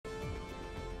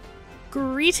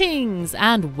Greetings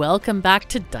and welcome back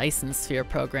to Dyson Sphere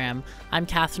Program. I'm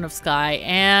KatherineOfSky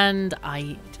and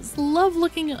I just love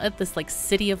looking at this like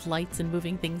city of lights and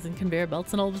moving things and conveyor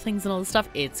belts and all the things and all the stuff.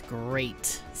 It's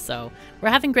great. So we're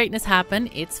having greatness happen.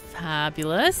 It's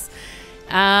fabulous.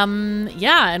 Yeah,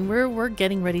 and we're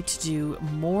getting ready to do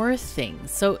more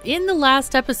things. So in the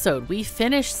last episode, we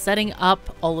finished setting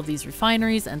up all of these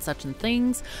refineries and such and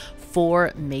things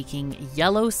for making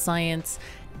yellow science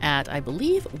at, I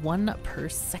believe, 1 per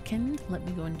second. Let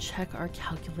me go and check our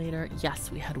calculator.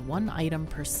 Yes, we had 1 item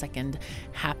per second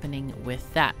happening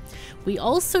with that. We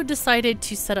also decided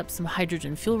to set up some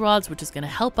hydrogen fuel rods, which is going to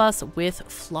help us with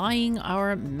flying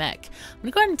our mech. I'm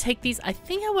going to go ahead and take these. I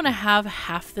think I want to have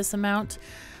half this amount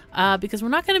because we're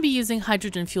not going to be using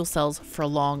hydrogen fuel cells for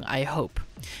long, I hope.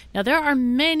 Now, there are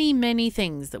many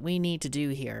things that we need to do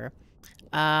here.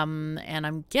 And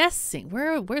I'm guessing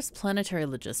where's planetary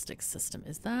logistics system?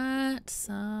 Is that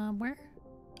somewhere?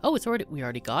 Oh, we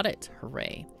already got it.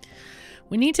 Hooray.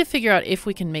 We need to figure out if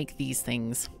we can make these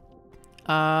things.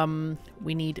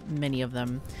 We need many of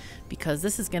them because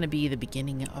this is going to be the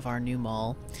beginning of our new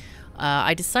mall.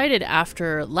 I decided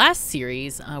after last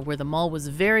series, where the mall was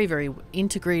very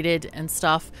integrated and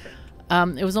stuff,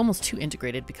 it was almost too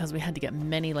integrated because we had to get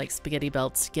many like spaghetti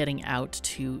belts getting out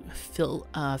to fill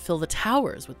the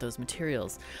towers with those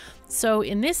materials. So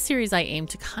in this series, I aim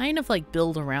to kind of like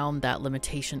build around that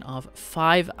limitation of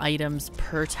 5 items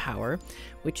per tower,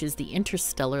 which is the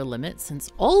interstellar limit, since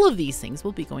all of these things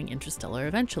will be going interstellar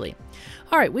eventually.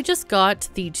 All right, we just got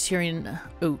the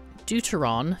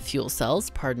deuteron fuel cells,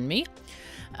 pardon me.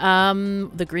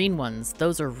 The green ones,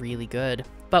 those are really good.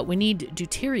 But we need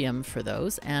deuterium for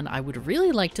those, and I would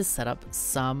really like to set up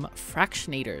some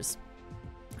fractionators.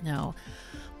 Now,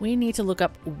 we need to look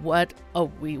up what...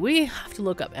 Oh, we have to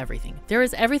look up everything. There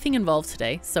is everything involved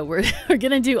today, so we're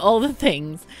going to do all the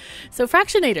things. So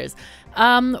fractionators.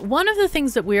 One of the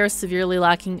things that we are severely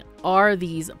lacking are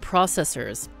these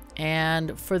processors.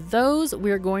 And for those,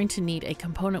 we're going to need a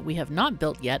component we have not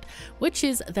built yet, which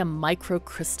is the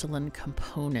microcrystalline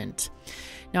component.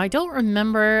 Now, I don't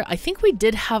remember, I think we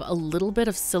did have a little bit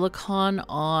of silicon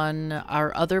on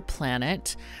our other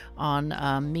planet, on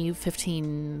Me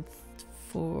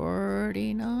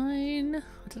 1549.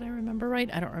 Did I remember right?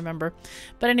 I don't remember.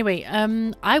 But anyway,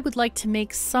 I would like to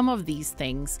make some of these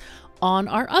things on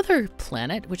our other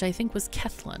planet, which I think was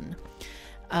Katherine.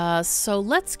 So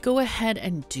let's go ahead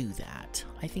and do that.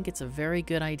 I think it's a very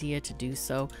good idea to do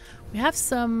so. We have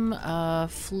some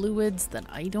fluids that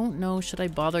I don't know. Should I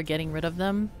bother getting rid of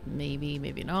them? Maybe,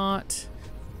 maybe not.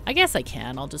 I guess I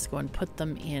can. I'll just go and put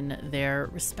them in their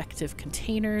respective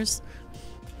containers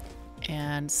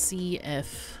and see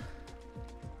if...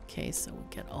 Okay, so we'll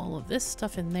get all of this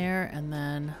stuff in there and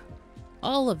then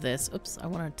all of this. Oops, I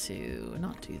wanted to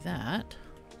not do that.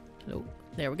 Oh,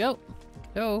 there we go.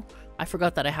 Oh, I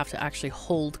forgot that I have to actually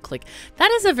hold click.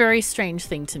 That is a very strange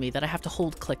thing to me that I have to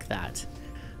hold click that.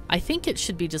 I think it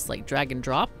should be just like drag and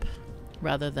drop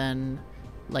rather than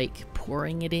like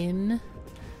pouring it in,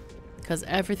 because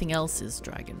everything else is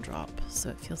drag and drop, so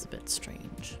it feels a bit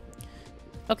strange.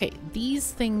 Okay,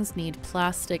 these things need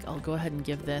plastic. I'll go ahead and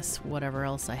give this whatever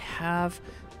else I have.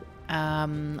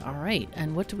 All right,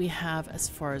 and what do we have as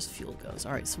far as fuel goes?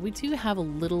 All right, so we do have a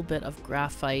little bit of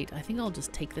graphite. I think I'll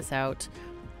just take this out.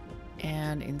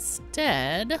 And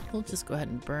instead, we'll just go ahead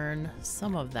and burn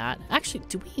some of that. Actually,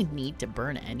 do we need to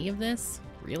burn any of this?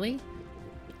 Really?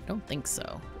 I don't think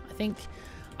so.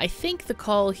 I think the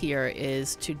call here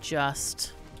is to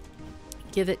just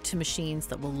give it to machines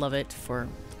that will love it for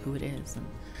who it is and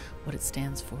what it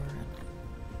stands for, and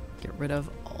get rid of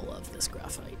all of this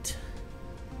graphite.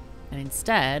 And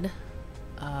instead,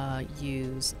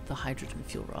 use the hydrogen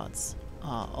fuel rods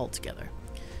altogether.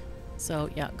 So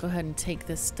yeah, go ahead and take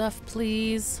this stuff,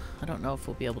 please. I don't know if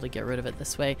we'll be able to get rid of it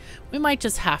this way. We might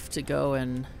just have to go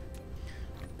and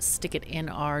stick it in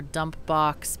our dump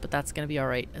box, but that's going to be all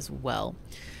right as well.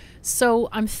 So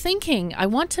I'm thinking I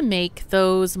want to make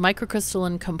those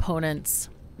microcrystalline components,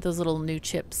 those little new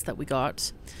chips that we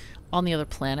got on the other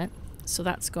planet. So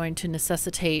that's going to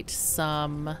necessitate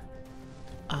some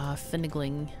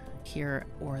finagling here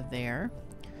or there.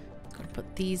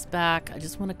 Put these back. I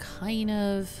just want to kind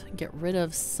of get rid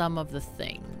of some of the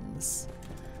things.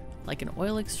 Like an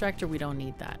oil extractor, we don't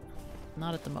need that.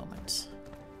 Not at the moment.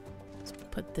 Let's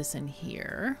put this in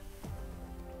here.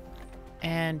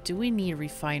 And do we need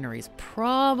refineries?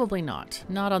 Probably not.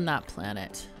 Not on that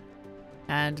planet.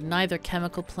 And neither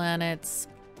chemical planets...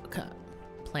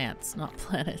 plants, not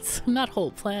planets. Not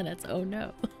whole planets. Oh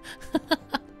no.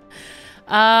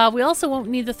 We also won't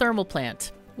need the thermal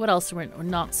plant. What else? We're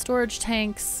not storage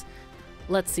tanks.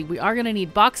 let's see. We are going to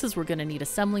need boxes. We're going to need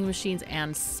assembling machines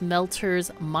and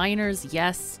smelters. Miners,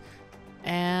 yes.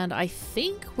 And I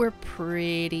think we're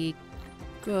pretty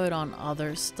good on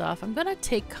other stuff. I'm going to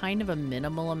take kind of a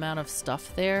minimal amount of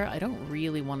stuff there. I don't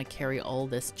really want to carry all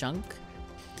this junk.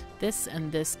 This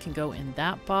and this can go in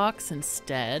that box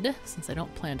instead, since I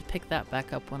don't plan to pick that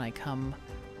back up when I come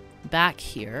back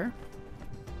here.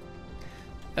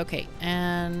 Okay,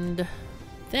 and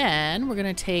then we're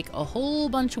going to take a whole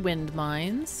bunch of wind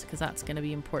mines, because that's going to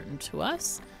be important to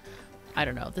us. I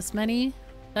don't know, this many?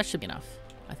 That should be enough,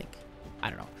 I think. I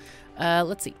don't know.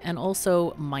 Let's see. And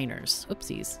also miners.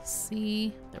 Oopsies.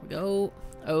 See, there we go.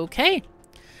 Okay.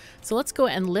 So let's go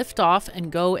and lift off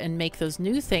and go and make those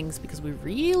new things, because we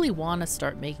really want to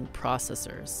start making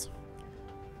processors.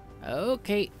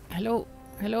 Okay. Hello.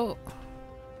 Hello.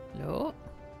 Hello.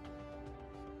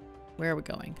 Where are we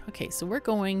going? Okay, so we're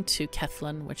going to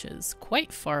Katherine, which is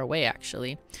quite far away,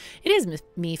 actually. It is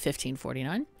me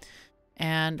 1549.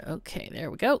 And okay,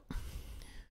 there we go.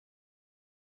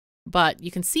 But you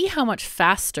can see how much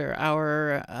faster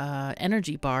our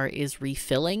energy bar is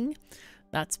refilling.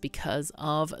 That's because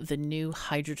of the new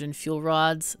hydrogen fuel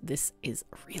rods. This is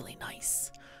really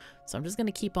nice. So I'm just going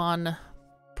to keep on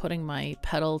putting my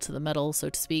pedal to the metal, so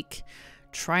to speak,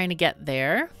 trying to get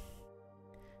there.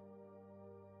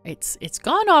 It's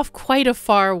gone off quite a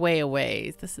far way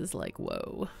away. This is like,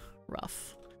 whoa,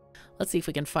 rough. Let's see if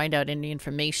we can find out any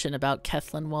information about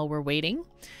Katherine while we're waiting.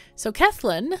 So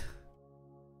Katherine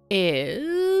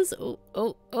is...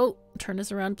 Oh, turn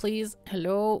this around, please.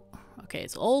 Hello. Okay,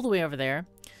 it's all the way over there.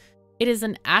 It is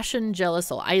an ashen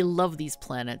gelatol. I love these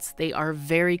planets. They are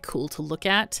very cool to look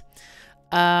at.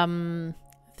 Yeah,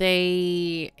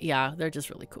 they're just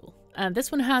really cool. And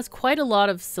this one has quite a lot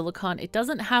of silicon. It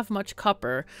doesn't have much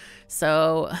copper,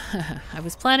 so I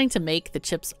was planning to make the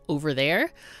chips over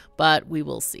there, but we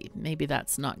will see. Maybe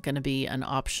that's not going to be an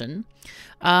option.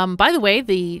 By the way,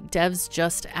 the devs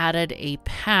just added a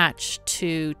patch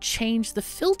to change the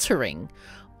filtering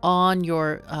on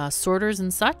your sorters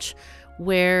and such,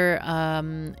 where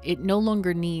it no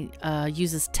longer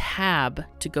uses tab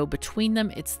to go between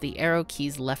them. It's the arrow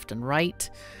keys left and right.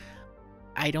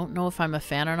 I don't know if I'm a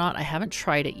fan or not. I haven't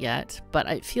tried it yet, but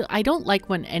I don't like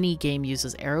when any game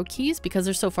uses arrow keys because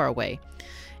they're so far away.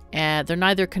 And they're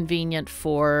neither convenient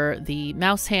for the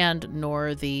mouse hand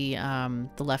nor the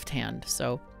left hand.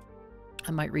 So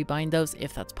I might rebind those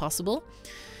if that's possible.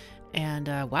 And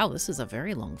wow, this is a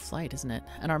very long flight, isn't it?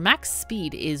 And our max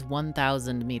speed is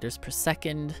 1,000 meters per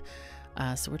second.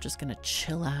 So we're just going to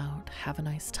chill out, have a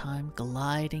nice time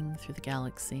gliding through the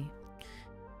galaxy.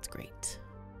 It's great.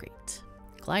 Great.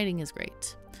 Gliding is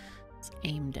great. Let's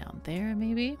aim down there,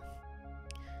 maybe.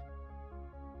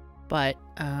 But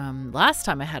last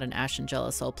time I had an Ashen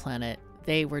Gelatol planet,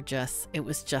 it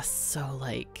was just so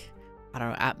like, I don't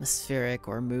know, atmospheric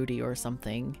or moody or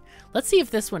something. Let's see if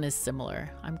this one is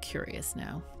similar. I'm curious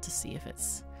now to see if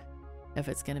it's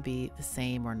going to be the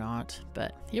same or not.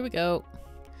 But here we go.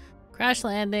 Crash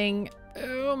landing.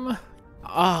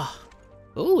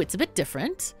 Oh, it's a bit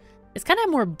different. It's kind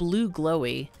of more blue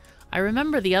glowy. I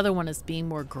remember the other one as being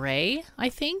more gray, I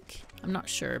think. I'm not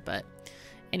sure, but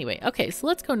anyway. Okay, so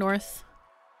let's go north.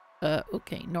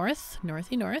 Okay, north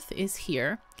is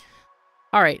here.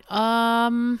 All right,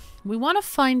 we want to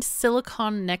find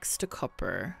silicon next to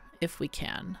copper, if we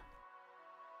can.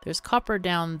 There's copper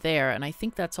down there, and I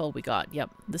think that's all we got.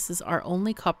 Yep, this is our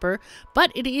only copper,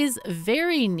 but it is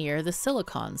very near the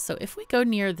silicon. So if we go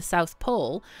near the South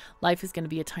Pole, life is going to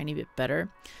be a tiny bit better.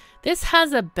 This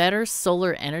has a better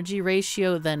solar energy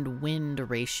ratio than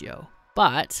wind ratio,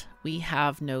 but we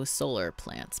have no solar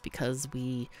plants because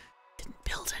we didn't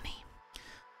build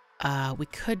any. We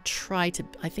could try to,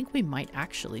 I think we might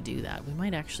actually do that. We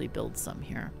might actually build some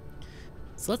here.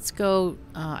 So let's go,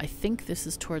 I think this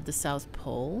is toward the South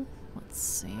Pole. Let's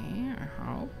see, I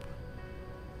hope.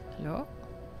 Hello?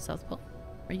 South Pole?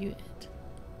 Are you it?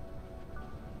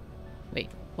 Wait,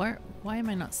 why am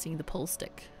I not seeing the pole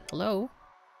stick? Hello?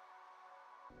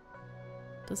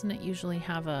 Doesn't it usually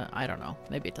have a, I don't know,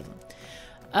 maybe it doesn't.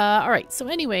 All right, so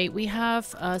anyway, we have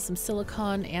some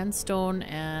silicon and stone,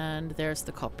 and there's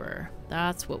the copper.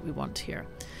 That's what we want here.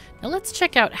 Now let's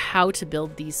check out how to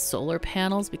build these solar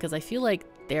panels, because I feel like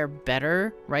they're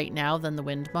better right now than the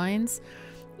wind mines,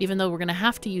 even though we're going to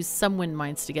have to use some wind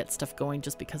mines to get stuff going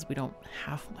just because we don't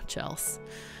have much else.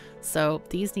 So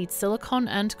these need silicon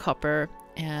and copper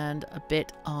and a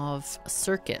bit of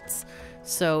circuits.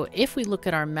 So if we look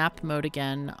at our map mode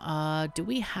again, do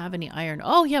we have any iron?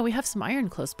 Oh yeah, we have some iron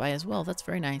close by as well. That's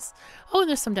very nice. Oh, and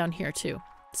there's some down here too.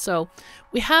 So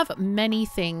we have many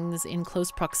things in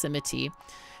close proximity.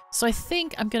 So I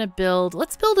think I'm going to build,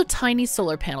 let's build a tiny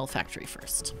solar panel factory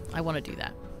first. I want to do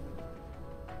that.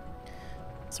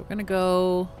 So we're going to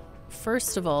go,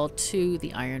 first of all, to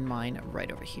the iron mine right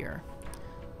over here.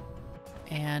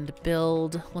 And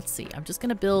build, let's see, I'm just going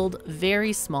to build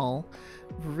very small,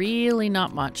 really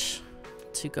not much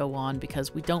to go on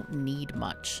because we don't need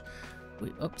much.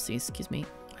 Oopsie, excuse me.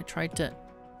 I tried to,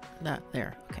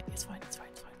 there. Okay, it's fine, it's fine,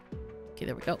 it's fine. Okay,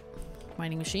 there we go.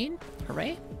 Mining machine,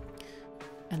 hooray.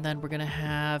 And then we're going to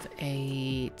have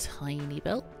a tiny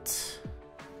belt.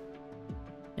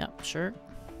 Yep, sure.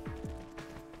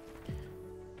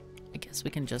 I guess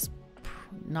we can just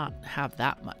not have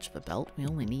that much of a belt. We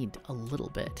only need a little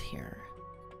bit here.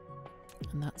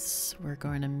 And that's, we're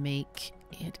going to make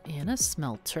it in a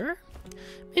smelter.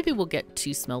 Maybe we'll get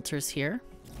 2 smelters here.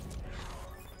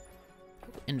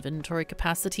 Inventory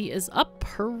capacity is up.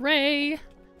 Hooray!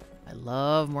 I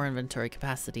love more inventory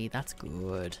capacity. That's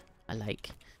good. I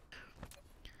like.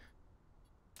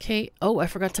 Okay. Oh, I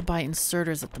forgot to buy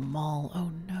inserters at the mall.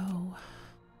 Oh no.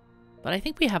 But I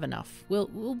think we have enough.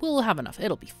 We'll have enough.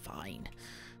 It'll be fine.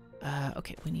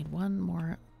 Okay, we need one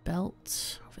more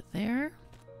belt over there.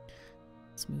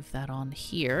 Let's move that on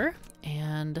here.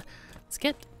 And let's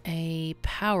get a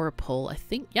power pole. I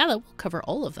think, yeah, that will cover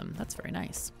all of them. That's very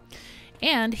nice.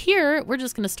 And here, we're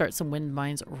just going to start some wind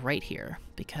mines right here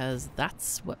because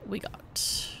that's what we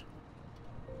got.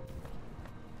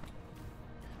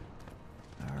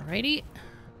 Alrighty.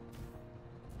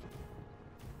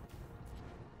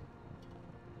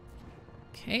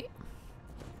 Okay.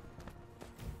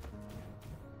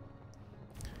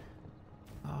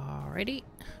 Alrighty.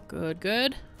 Good,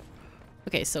 good.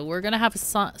 Okay, so we're going to have a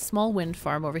small wind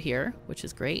farm over here, which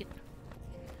is great.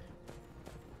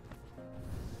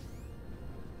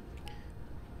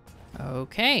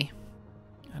 Okay.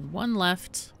 And one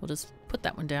left. We'll just put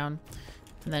that one down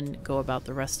and then go about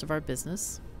the rest of our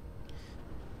business.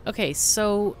 Okay,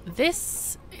 so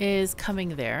this is coming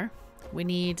there. We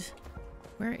need...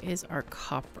 Where is our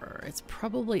copper? It's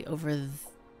probably over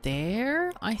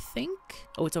there, I think.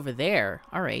 Oh, it's over there.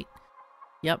 All right.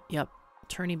 Yep, yep.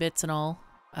 Turny bits and all.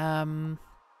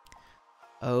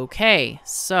 Okay,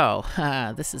 so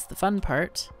this is the fun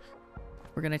part.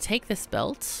 We're going to take this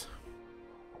belt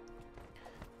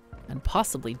and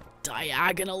possibly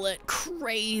diagonal it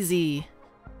crazy.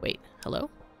 Wait, hello?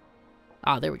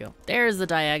 Ah, there we go. There's the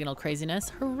diagonal craziness.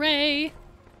 Hooray!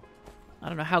 I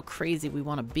don't know how crazy we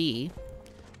want to be.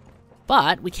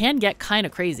 But we can get kind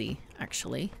of crazy,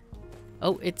 actually.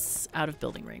 Oh, it's out of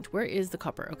building range. Where is the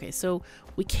copper? Okay, so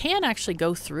we can actually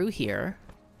go through here.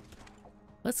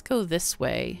 Let's go this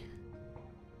way.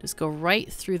 Just go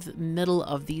right through the middle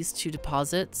of these 2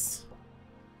 deposits.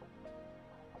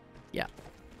 Yeah.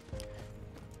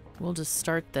 We'll just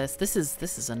start this. This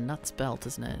is a nuts belt,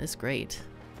 isn't it? It's great.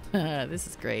 This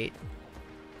is great.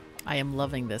 I am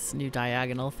loving this new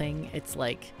diagonal thing. It's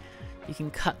like you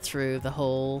can cut through the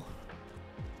whole...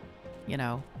 You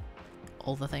know,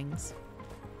 all the things.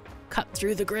 Cut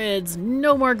through the grids.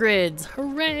 No more grids.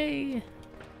 Hooray!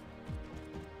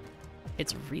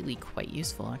 It's really quite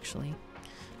useful, actually.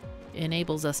 It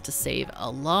enables us to save a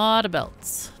lot of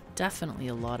belts. Definitely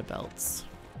a lot of belts.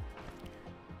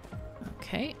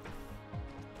 Okay.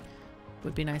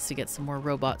 Would be nice to get some more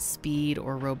robot speed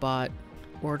or robot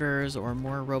orders or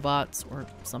more robots or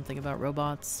something about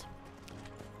robots.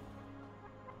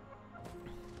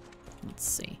 Let's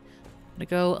see. I'm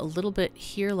gonna go a little bit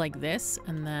here like this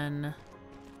and then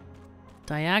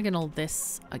diagonal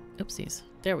this. Oopsies.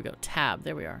 There we go. Tab.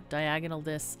 There we are. Diagonal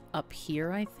this up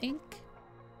here, I think.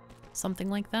 Something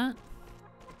like that.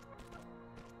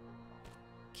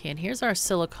 Okay, and here's our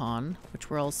silicon, which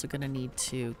we're also going to need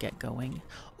to get going.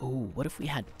 Oh, what if we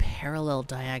had parallel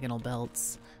diagonal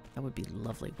belts? That would be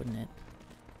lovely, wouldn't it?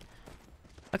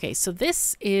 Okay, so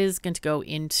this is going to go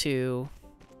into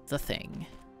the thing.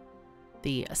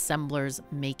 The assemblers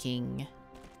making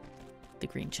the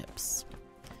green chips.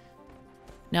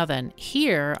 Now then,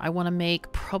 here I want to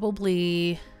make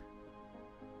probably...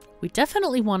 We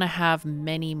definitely want to have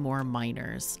many more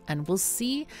miners, and we'll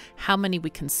see how many we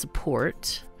can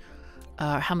support,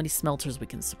 how many smelters we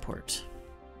can support.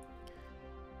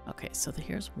 Okay, so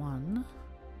here's one.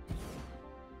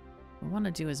 We want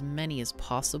to do as many as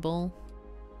possible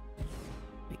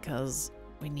because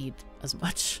we need as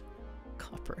much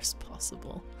copper as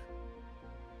possible.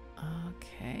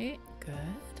 Okay, good.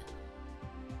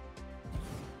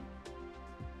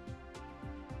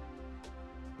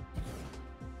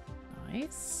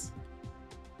 Nice.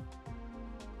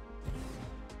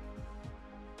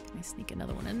 Can I sneak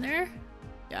another one in there?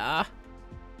 Yeah.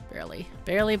 Barely.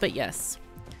 Barely, but yes.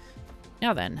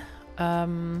 Now then,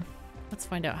 Let's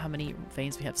find out how many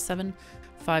veins we have. 7,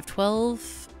 5,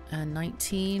 12, and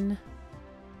 19.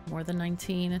 More than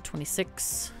 19,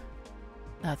 26,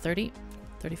 30,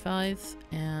 35,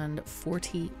 and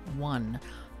 41.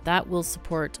 That will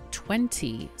support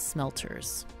 20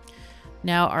 smelters.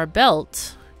 Now our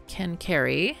belt can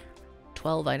carry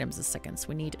 12 items a second, so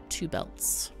we need 2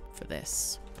 belts for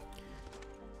this.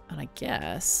 And I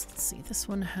guess, let's see, this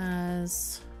one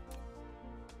has,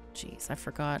 geez, I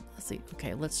forgot. Let's see,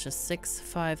 okay, let's just 6,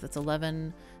 5, that's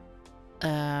 11,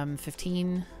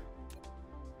 15,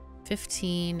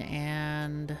 15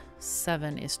 and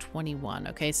 7 is 21.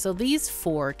 Okay, so these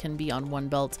 4 can be on one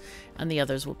belt and the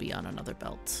others will be on another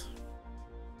belt.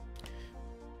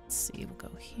 Let's see, we'll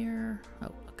go here.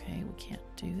 Oh, okay, we can't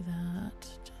do that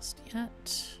just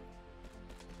yet.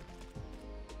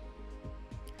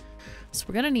 So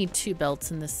we're gonna need 2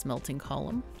 belts in this smelting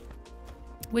column,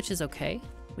 which is okay.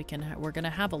 We're gonna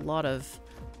have a lot of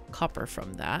copper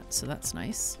from that, so that's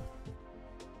nice.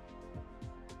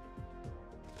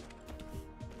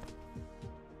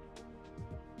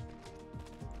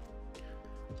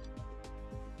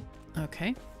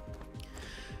 Okay.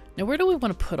 Now where do we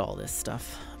want to put all this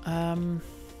stuff?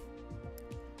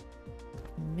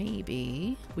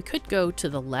 Maybe we could go to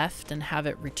the left and have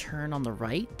it return on the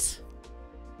right.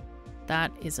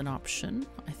 That is an option.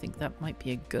 I think that might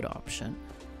be a good option.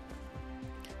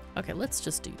 Okay, let's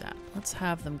just do that. Let's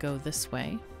have them go this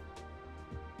way.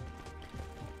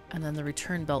 And then the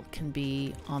return belt can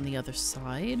be on the other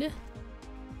side.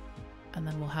 And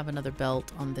then we'll have another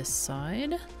belt on this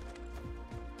side.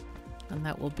 And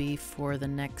that will be for the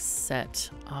next set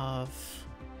of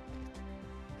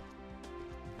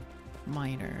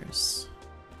miners.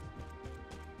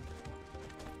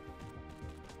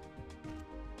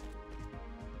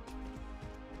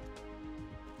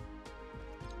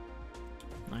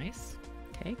 Nice.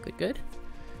 Okay, good, good.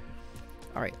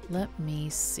 All right, let me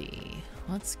see.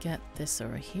 Let's get this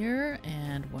over here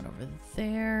and one over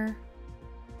there.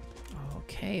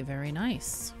 Okay, very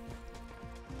nice.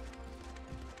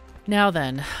 Now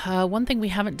then, one thing we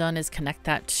haven't done is connect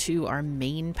that to our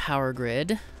main power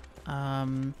grid,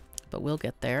 but we'll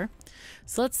get there.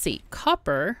 So let's see,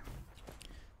 copper.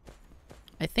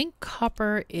 I think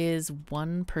copper is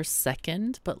 1 per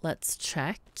second, but let's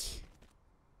check.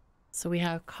 So we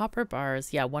have copper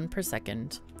bars, yeah, 1 per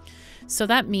second. So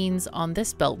that means on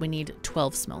this belt we need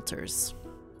 12 smelters.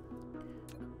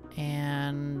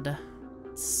 And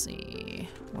let's see,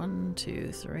 1,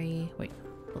 2, 3, wait.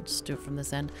 We'll just do it from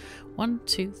this end. 1,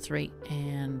 2, 3,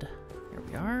 and here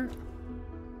we are.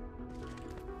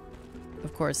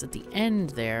 Of course, at the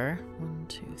end there, 1,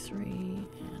 2, 3,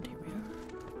 and here we are.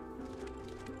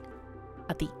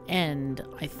 At the end,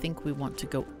 I think we want to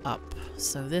go up.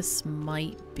 So this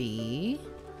might be,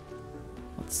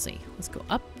 let's see, let's go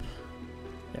up.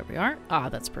 There we are. Ah,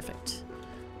 that's perfect.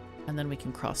 And then we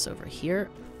can cross over here.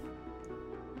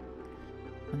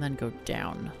 And then go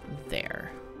down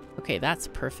there. Okay, that's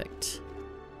perfect.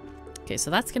 Okay, so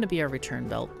that's going to be our return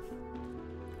belt.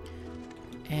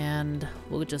 And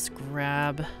we'll just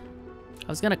grab... I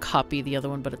was going to copy the other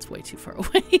one, but it's way too far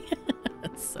away.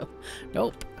 So,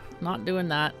 nope, not doing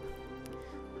that.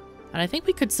 And I think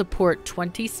we could support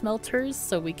 20 smelters,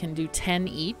 so we can do 10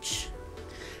 each.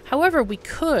 However, we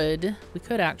could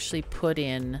actually put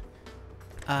in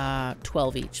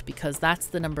 12 each, because that's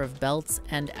the number of belts,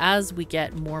 and as we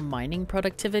get more mining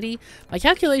productivity, my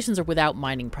calculations are without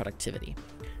mining productivity,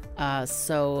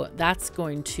 so that's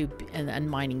going to be, and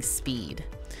mining speed.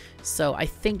 So I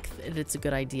think that it's a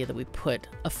good idea that we put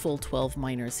a full 12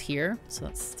 miners here. So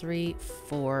that's 3,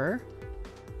 4,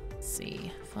 let's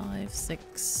see, 5,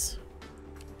 6,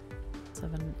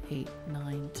 7, 8,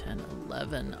 9, 10,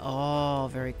 11. Oh,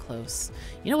 very close.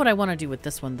 You know what I want to do with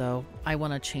this one, though? I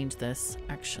want to change this.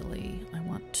 Actually, I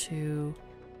want to...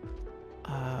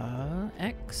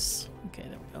 X. Okay,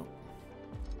 there we go.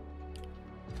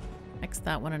 X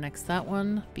that one and X that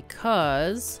one,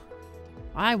 because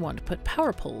I want to put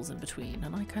power poles in between,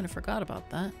 and I kind of forgot about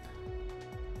that.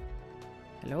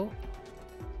 Hello?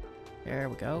 There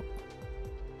we go.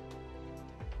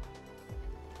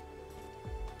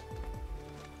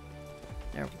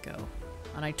 There we go.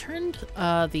 And I turned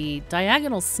the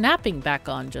diagonal snapping back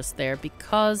on just there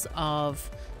because of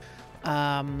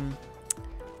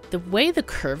the way the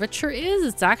curvature is.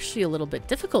 It's actually a little bit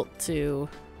difficult to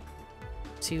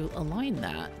align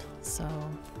that. So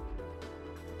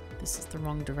this is the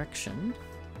wrong direction.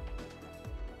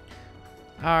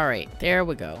 All right, there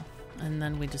we go. And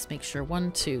then we just make sure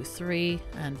 1, 2, 3,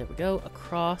 and there we go,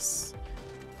 across.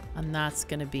 And that's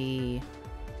going to be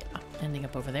ending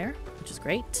up over there, which is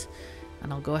great.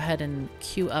 And I'll go ahead and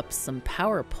queue up some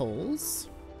power poles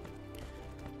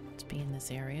to be in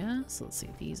this area. So let's see,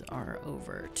 these are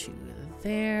over to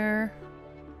there.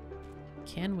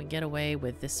 Can we get away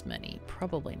with this many?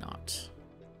 Probably not.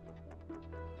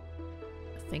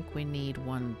 I think we need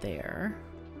one there.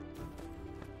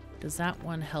 Does that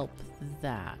one help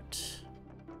that?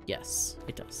 Yes,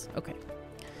 it does. Okay.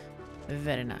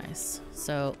 Very nice.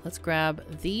 So let's grab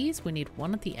these. We need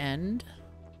one at the end.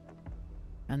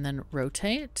 And then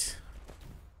rotate.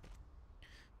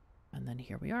 And then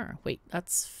here we are. Wait,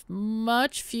 that's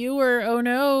much fewer. Oh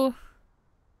no.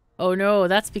 Oh no,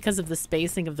 that's because of the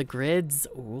spacing of the grids.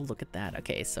 Oh, look at that.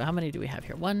 Okay, so how many do we have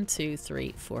here? 1, 2,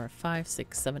 3, 4, 5,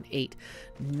 6, 7, 8,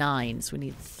 9. So we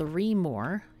need 3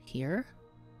 more here.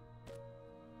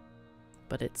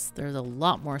 But there's a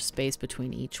lot more space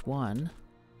between each one.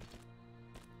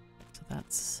 So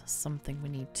that's something we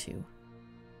need to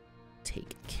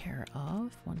take care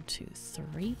of. 1, 2,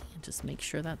 3. And just make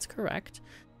sure that's correct.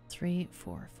 3,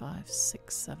 4, 5,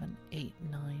 6, 7, 8,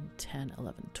 9, 10,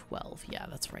 11, 12. Yeah,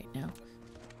 that's right now.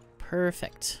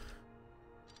 Perfect.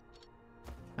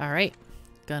 All right.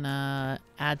 Gonna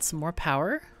add some more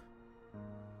power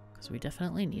because we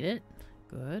definitely need it.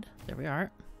 Good. There we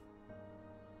are.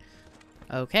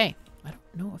 Okay. I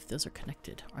don't know if those are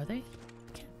connected. Are they?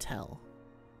 I can't tell.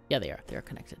 Yeah, they are. They are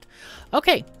connected.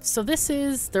 Okay, so this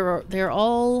is, they're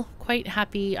all quite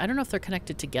happy. I don't know if they're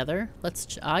connected together.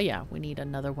 Let's, yeah, we need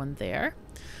another one there.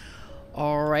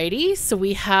 Alrighty, so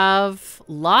we have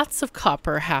lots of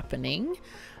copper happening.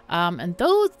 And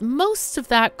though most of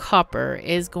that copper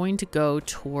is going to go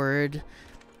toward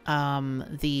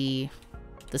the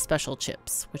special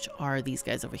chips, which are these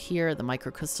guys over here, the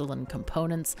microcrystalline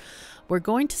components. We're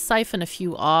going to siphon a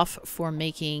few off for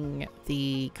making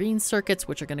the green circuits,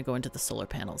 which are going to go into the solar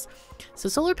panels. So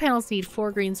solar panels need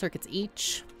 4 green circuits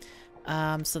each.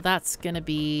 So that's going to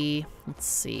be, let's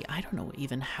see, I don't know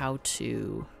even how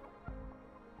to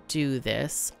do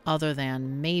this other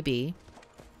than maybe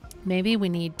we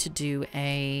need to do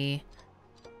I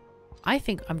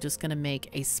think I'm just going to make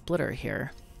a splitter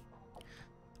here.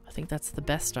 I think that's the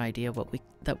best idea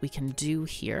that we can do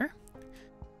here.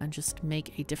 And just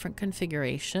make a different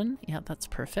configuration. Yeah, that's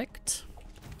perfect.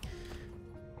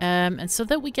 And so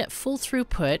that we get full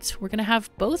throughput, we're going to have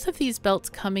both of these belts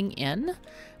coming in.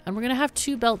 And we're going to have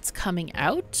 2 belts coming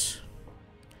out.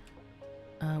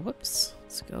 Whoops.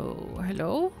 Let's go.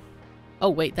 Hello?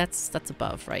 Oh, wait, that's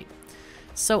above, right?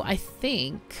 So I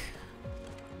think...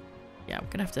 yeah, we're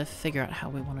going to have to figure out how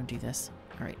we want to do this.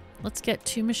 All right, let's get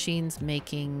 2 machines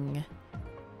making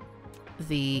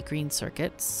the green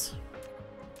circuits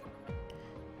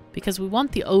because we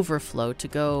want the overflow to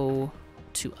go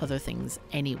to other things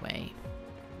anyway.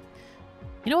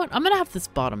 You know what? I'm going to have this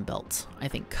bottom belt, I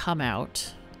think, come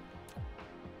out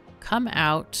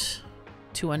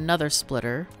to another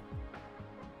splitter,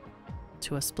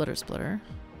 to a splitter.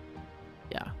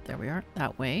 Yeah, there we are,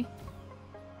 that way.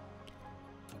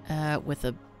 With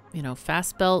a,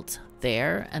 fast belt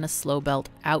there and a slow belt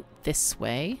out this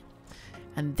way.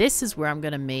 And this is where I'm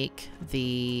going to make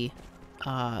the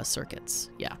circuits.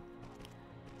 Yeah.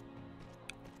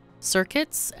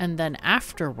 Circuits, and then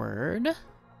afterward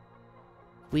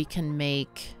we can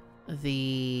make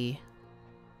the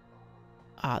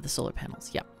solar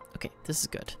panels. Yeah. Okay, this is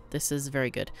good. This is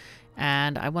very good.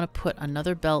 And I want to put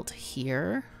another belt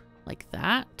here like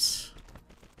that.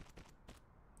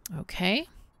 Okay.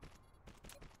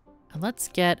 And let's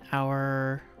get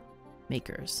our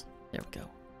makers. There we go.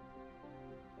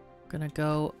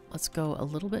 Let's go a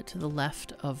little bit to the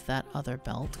left of that other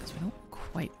belt because we don't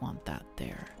quite want that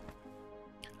there.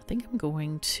 I think I'm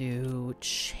going to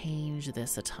change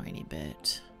this a tiny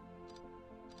bit.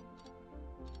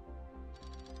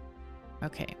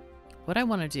 Okay, what I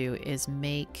want to do is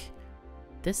make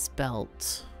this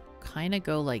belt kind of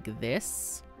go like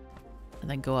this. And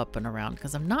then go up and around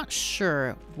because I'm not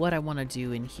sure what I want to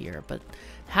do in here, but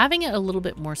having it a little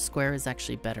bit more square is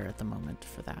actually better at the moment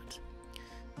for that.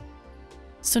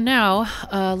 So now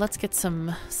let's get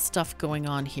some stuff going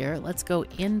on here. Let's go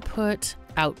input,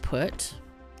 output,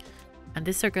 and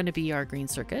these are going to be our green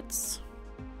circuits.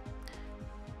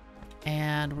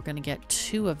 And we're going to get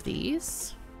 2 of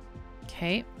these.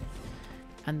 Okay.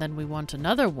 And then we want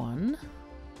another one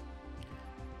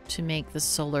to make the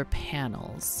solar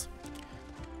panels.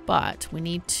 But we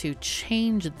need to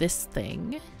change this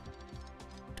thing.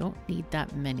 Don't need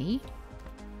that many.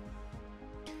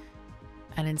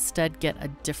 And instead get a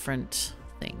different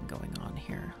thing going on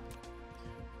here.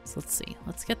 So let's see.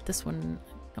 Let's get this one.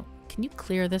 Oh, can you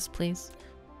clear this, please?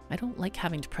 I don't like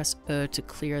having to press to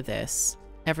clear this.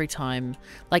 every time.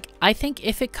 Like, I think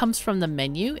if it comes from the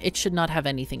menu, it should not have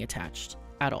anything attached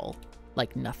at all.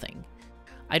 Like, nothing.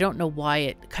 I don't know why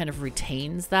it kind of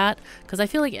retains that, because I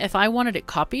feel like if I wanted it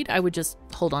copied, I would just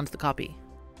hold on to the copy.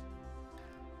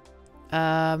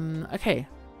 Okay.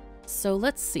 So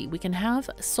let's see. We can have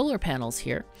solar panels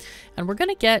here, and we're going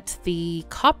to get the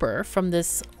copper from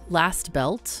this last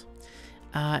belt,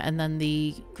 and then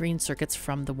the green circuits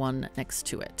from the one next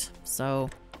to it. So,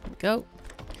 here we go.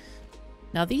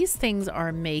 Now these things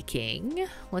are making,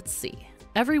 let's see,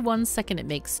 every 1 second it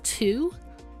makes 2.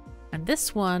 And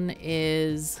this one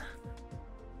is,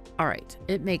 all right,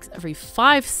 it makes every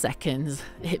 5 seconds,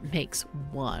 it makes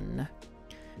 1.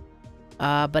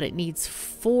 But it needs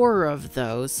 4 of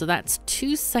those. So that's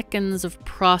 2 seconds of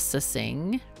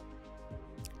processing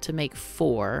to make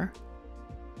 4.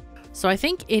 So I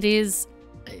think it is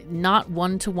not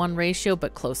 1-to-1 ratio,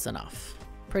 but close enough.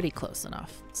 Pretty close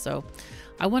enough. So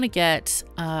I want to get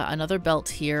another belt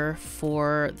here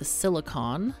for the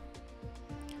silicon,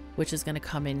 which is going to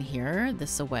come in here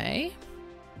this away.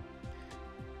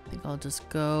 I think I'll just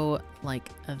go like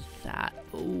that.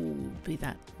 Oh, be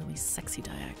that really sexy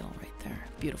diagonal right there.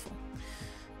 Beautiful.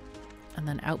 And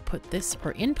then output this,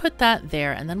 or input that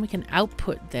there, and then we can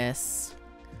output this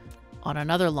on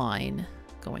another line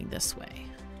going this way.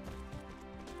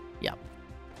 Yep.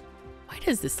 Why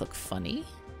does this look funny?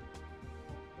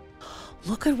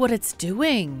 Look at what it's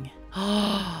doing.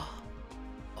 Oh,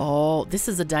 this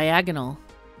is a diagonal.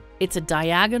 It's a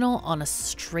diagonal on a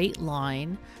straight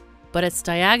line, but it's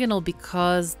diagonal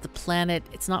because the planet,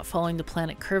 it's not following the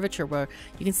planet curvature, where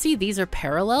you can see these are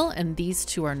parallel and these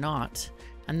two are not.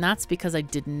 And that's because I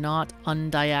did not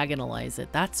undiagonalize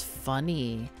it. That's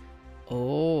funny.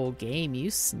 Oh, game, you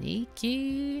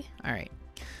sneaky. All right.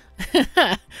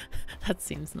 That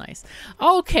seems nice.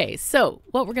 Okay, so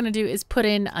what we're going to do is put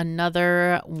in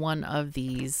another one of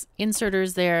these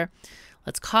inserters there.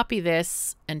 Let's copy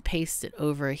this and paste it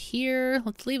over here.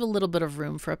 Let's leave a little bit of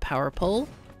room for a power pole.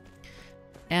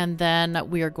 And then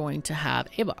we are going to have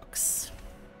a box.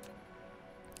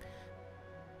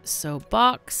 So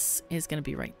box is going to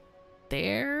be right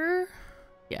there.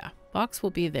 Yeah, box will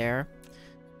be there.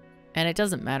 And it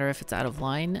doesn't matter if it's out of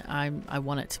line. I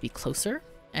want it to be closer.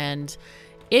 And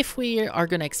if we are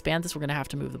going to expand this, we're going to have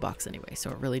to move the box anyway.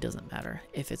 So it really doesn't matter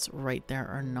if it's right there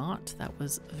or not. That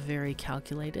was very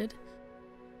calculated.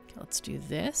 Okay, let's do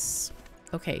this.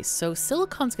 Okay, so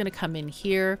silicon's going to come in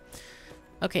here.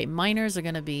 Okay, miners are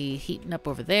going to be heating up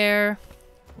over there.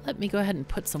 Let me go ahead and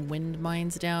put some wind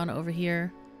mines down over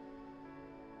here.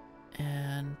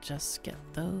 And just get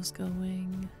those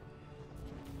going.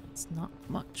 It's not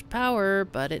much power,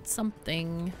 but it's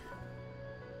something.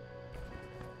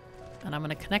 And I'm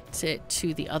going to connect it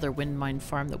to the other wind mine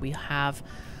farm that we have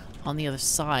on the other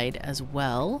side as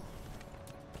well.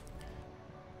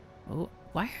 Oh,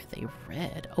 why are they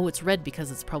red? Oh, it's red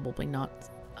because it's probably not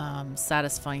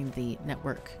satisfying the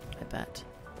network, I bet.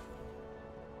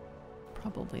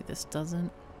 Probably this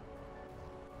doesn't.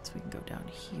 So we can go down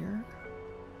here.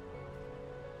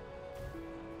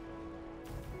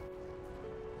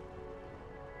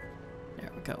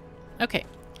 There we go. Okay.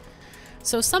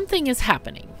 So something is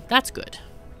happening. That's good.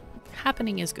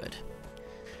 Happening is good.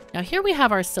 Now here we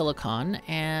have our silicon,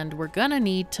 and we're gonna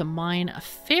need to mine a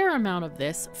fair amount of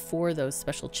this for those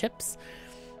special chips.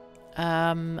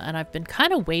 And I've been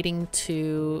kind of waiting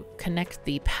to connect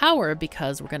the power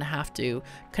because we're gonna have to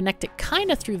connect it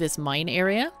kind of through this mine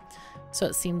area. So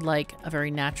it seemed like a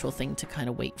very natural thing to kind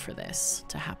of wait for this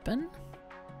to happen.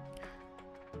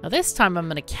 Now this time I'm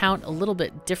gonna count a little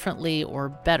bit differently or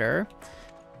better.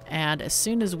 And as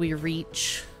soon as we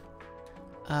reach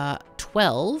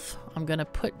 12, I'm going to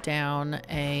put down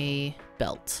a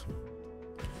belt.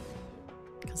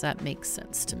 Because that makes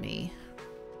sense to me.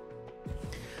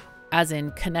 As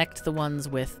in, connect the ones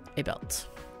with a belt.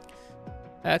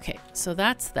 Okay, so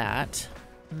that's that.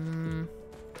 We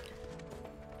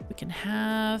can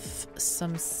have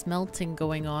some smelting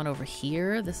going on over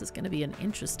here. This is going to be an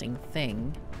interesting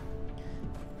thing.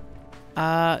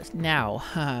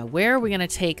 Now, where are we going to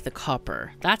take the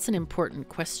copper? That's an important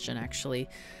question, actually.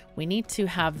 We need to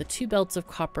have the 2 belts of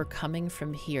copper coming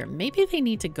from here. Maybe they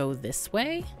need to go this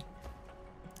way?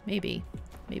 Maybe.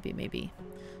 Maybe.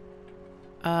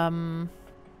 I'm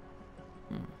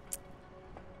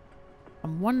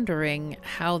wondering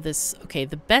how this... Okay,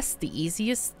 the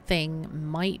easiest thing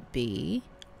might be...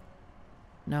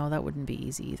 No, that wouldn't be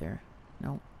easy either.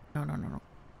 No.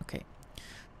 Okay.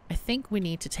 I think we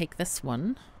need to take this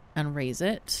one and raise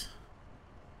it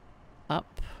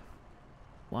up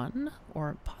 1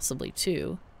 or possibly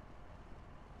 2.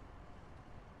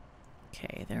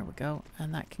 Okay, there we go.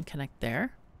 And that can connect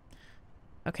there.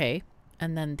 Okay,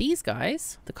 and then these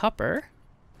guys, the copper,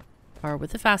 are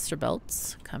with the faster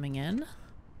belts coming in.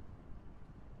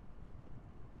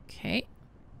 Okay.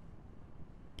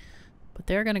 But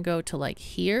they're going to go to like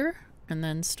here and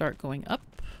then start going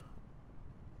up.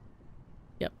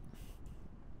 Yep.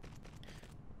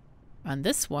 And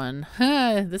this one,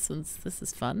 this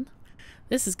is fun.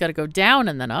 This has got to go down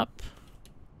and then up.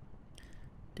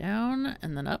 Down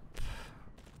and then up.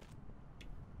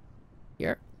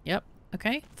 Here. Yep.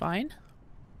 Okay, fine.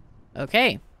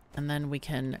 Okay. And then we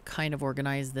can kind of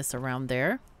organize this around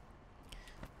there.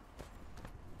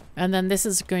 And then this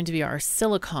is going to be our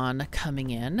silicon coming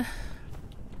in.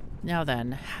 Now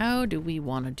then, how do we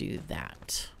want to do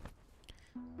that?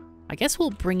 I guess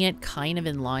we'll bring it kind of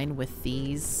in line with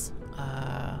these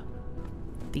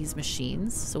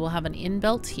machines. So we'll have an in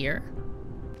belt here.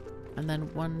 And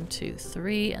then 1, 2,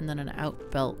 3, and then an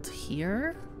out belt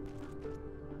here.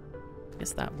 I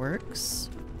guess that works.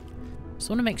 Just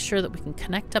want to make sure that we can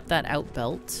connect up that out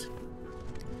belt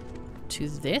to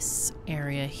this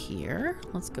area here.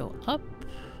 Let's go up.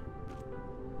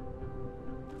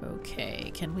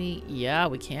 Okay, can we? Yeah,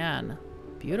 we can.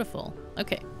 Beautiful.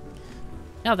 Okay.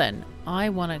 Now then, I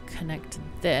want to connect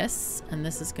this, and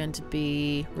this is going to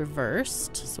be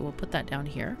reversed. So we'll put that down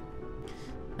here.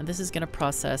 And this is going to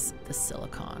process the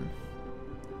silicon.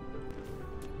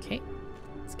 Okay,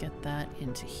 let's get that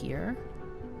into here.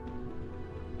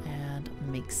 And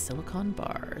make silicon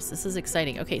bars. This is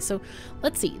exciting. Okay, so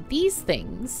let's see. These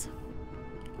things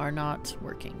are not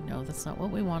working. No, that's not what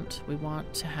we want. We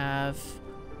want to have...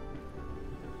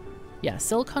 yeah,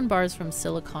 silicon bars from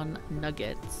silicon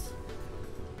nuggets.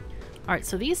 All right,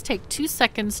 so these take 2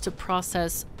 seconds to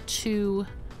process two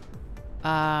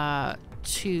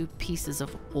pieces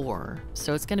of ore.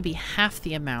 So it's going to be half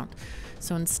the amount.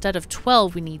 So instead of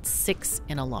 12, we need 6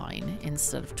 in a line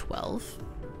instead of 12.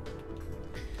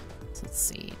 So let's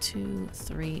see, 2,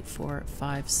 3, 4,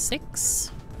 5,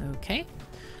 6. Okay,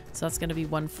 so that's going to be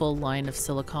 1 full line of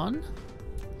silicon.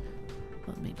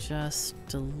 Let me just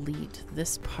delete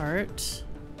this part.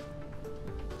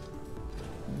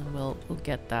 And then we'll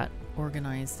get that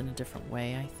organized in a different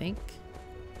way, I think.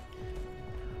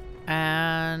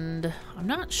 And I'm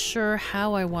not sure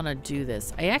how I want to do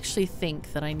this. I actually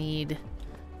think that I need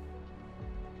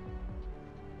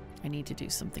to do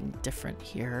something different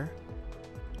here.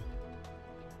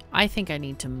 I think I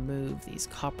need to move these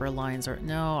copper lines, or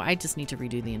no, I just need to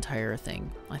redo the entire thing,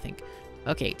 I think.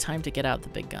 Okay, time to get out the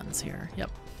big guns here.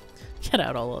 Yep. Get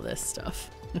out all of this stuff.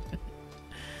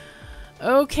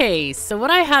 Okay, so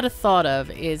what I had a thought of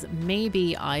is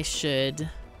maybe I should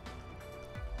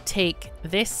take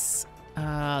this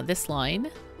this line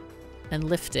and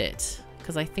lift it,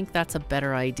 because I think that's a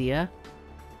better idea.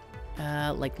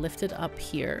 Like lift it up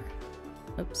here.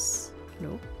 Oops.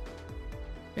 No.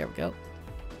 There we go.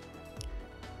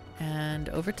 And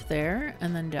over to there,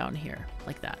 and then down here,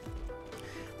 like that.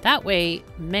 That way,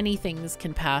 many things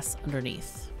can pass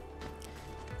underneath,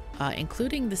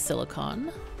 including the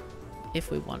silicon, if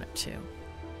we wanted to.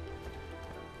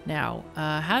 Now,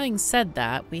 having said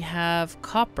that, we have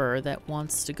copper that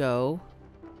wants to go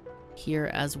here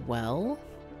as well.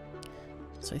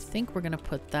 So I think we're going to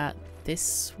put that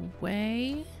this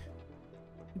way.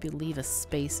 Maybe leave a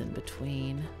space in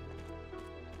between.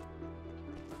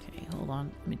 Okay, hold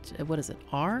on. What is it?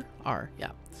 R? R,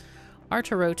 yeah. R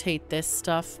to rotate this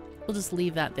stuff. We'll just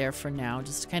leave that there for now,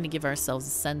 just to kind of give ourselves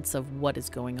a sense of what is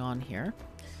going on here.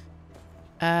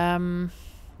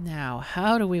 Now,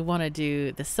 how do we want to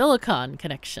do the silicon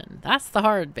connection? That's the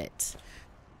hard bit.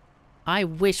 I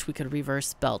wish we could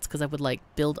reverse belts, because I would like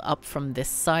build up from this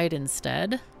side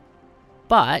instead.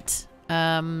 But,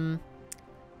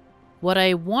 what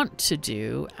I want to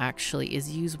do actually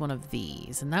is use one of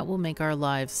these, and that will make our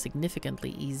lives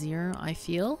significantly easier, I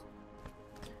feel.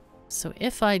 So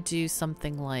if I do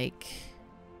something like,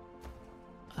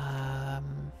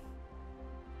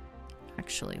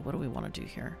 actually, what do we want to do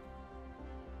here?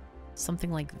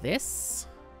 Something like this,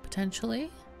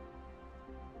 potentially.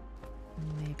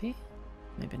 Maybe.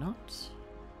 Maybe not.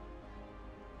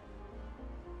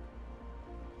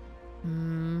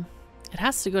 It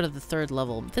has to go to the 3rd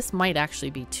level. This might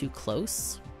actually be too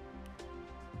close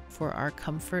for our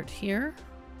comfort here.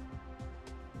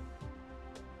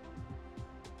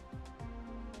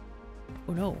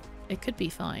 Oh no, it could be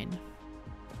fine.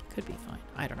 It could be fine.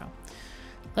 I don't know.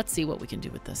 Let's see what we can do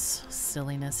with this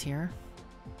silliness here.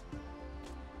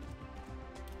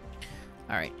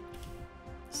 All right.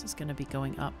 This is going to be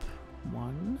going up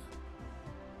 1.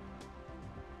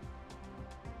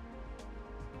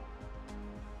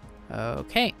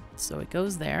 Okay, so it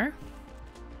goes there.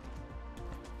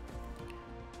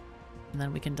 And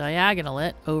then we can diagonal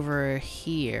it over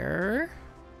here.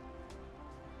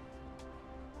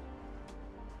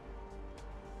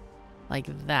 Like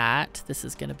that. This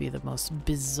is going to be the most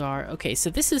bizarre. Okay, so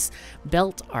this is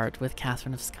belt art with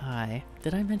KatherineOfSky.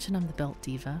 Did I mention I'm the belt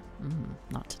diva?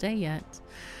 Not today yet.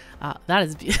 That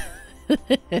is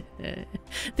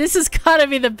this has got to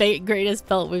be the greatest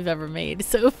belt we've ever made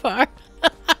so far.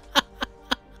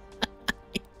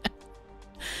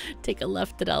 Take a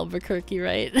left at Albuquerque,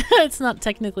 right? It's not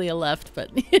technically a left,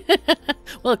 but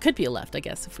well, it could be a left, I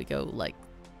guess, if we go like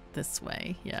this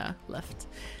way. Yeah, left.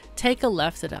 Take a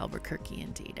left at Albuquerque,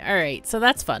 indeed. All right, so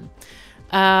that's fun.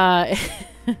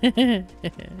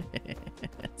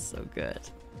 So good.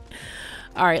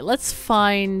 All right, let's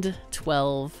find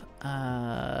 12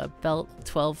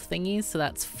 thingies. So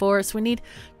that's 4. So we need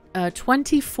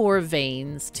 24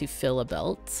 veins to fill a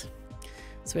belt.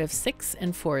 So we have 6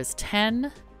 and 4 is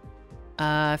 10.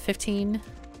 15,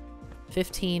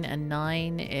 and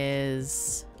 9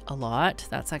 is a lot.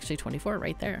 That's actually 24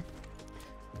 right there.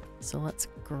 So let's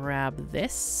grab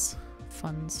this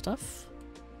fun stuff.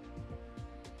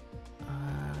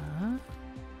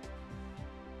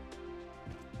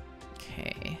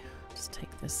 Okay, just take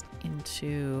this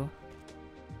into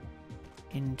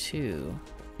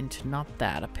not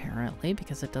that apparently,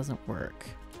 because it doesn't work.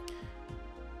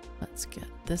 Let's get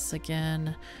this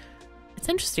again. It's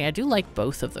interesting. I do like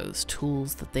both of those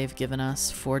tools that they've given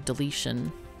us for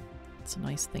deletion. It's a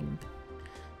nice thing.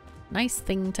 Nice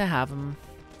thing to have them.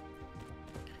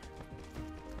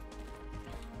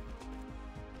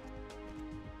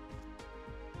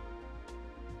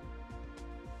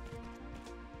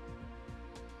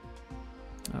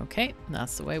 Okay,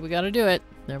 that's the way we got to do it.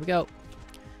 There we go.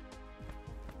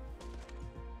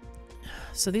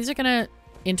 So these are going to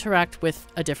interact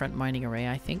with a different mining array,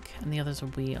 I think, and the others will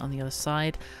be on the other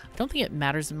side. I don't think it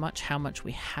matters much how much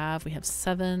we have. We have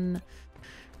 7,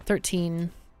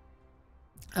 13,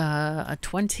 a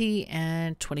 20,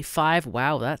 and 25.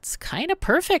 Wow, that's kind of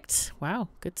perfect. Wow,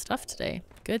 good stuff today.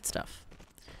 Good stuff.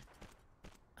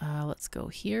 Let's go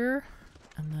here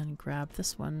and then grab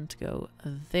this one to go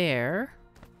there.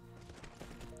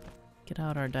 Get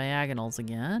out our diagonals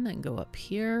again and go up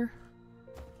here.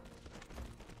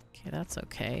 Okay, that's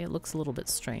okay. It looks a little bit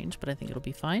strange, but I think it'll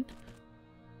be fine.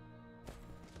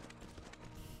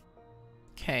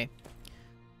 Okay.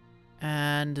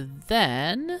 And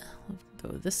then go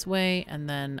this way and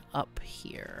then up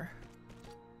here.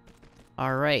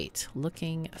 All right,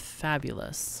 looking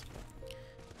fabulous.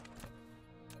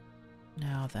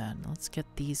 Now then, let's get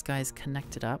these guys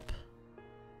connected up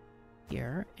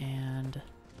here and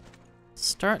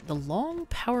start the long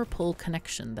power pole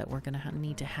connection that we're going to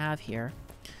need to have here.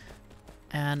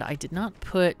 And I did not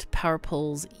put power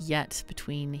poles yet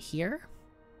between here,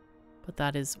 but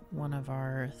that is one of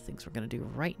our things we're going to do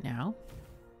right now.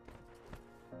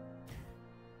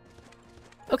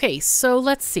 Okay, so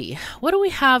let's see. What do we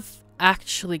have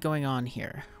actually going on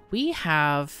here? We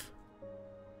have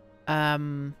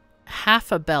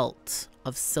half a belt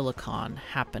of silicon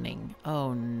happening.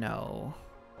 Oh no.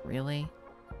 Really?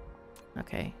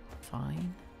 Okay,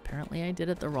 fine. Apparently I did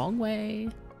it the wrong way.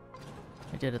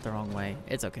 I did it the wrong way.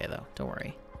 It's okay though. Don't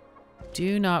worry.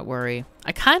 Do not worry.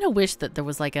 I kind of wish that there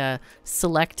was like a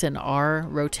select and R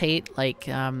rotate like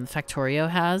Factorio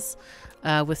has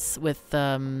with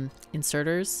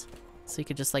inserters. So you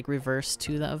could just like reverse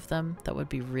 2 of them. That would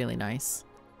be really nice.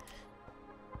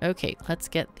 Okay, let's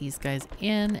get these guys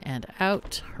in and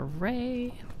out.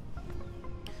 Hooray.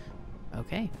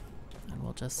 Okay, and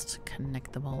we'll just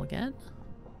connect them all again.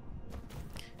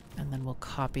 And then we'll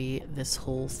copy this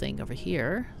whole thing over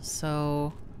here.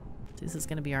 So this is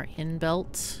going to be our in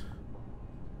belt.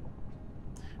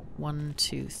 1,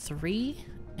 2, 3.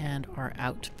 And our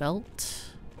out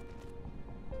belt.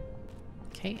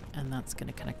 Okay, and that's going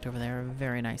to connect over there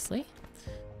very nicely.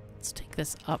 Let's take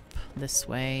this up this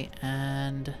way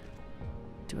and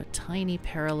do a tiny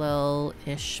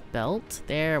parallel-ish belt.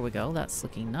 There we go. That's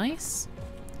looking nice.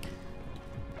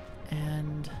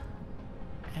 And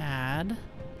add...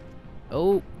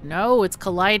 Oh, no, it's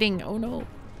colliding. Oh, no.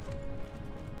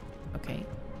 Okay.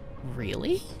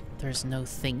 Really? There's no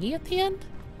thingy at the end?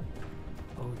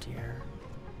 Oh, dear.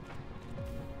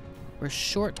 We're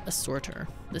short a sorter.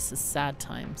 This is sad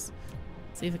times.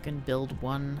 Let's see if we can build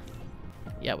one.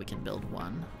 Yeah, we can build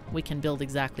one. We can build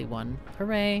exactly one.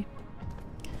 Hooray.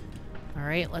 All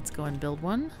right, let's go and build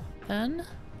one then.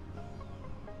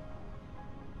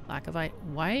 Lack of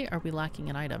why are we lacking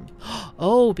an item?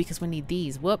 Oh, because we need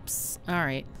these. Whoops. All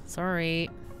right. Sorry.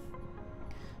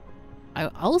 I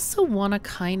also want to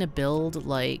kind of build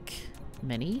like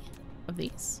many of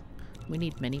these. We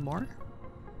need many more.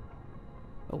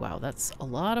 Oh wow, that's a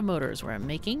lot of motors where I'm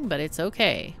making, but it's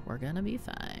okay. We're gonna be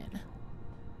fine.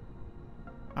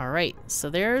 Alright, so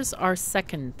there's our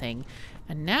second thing.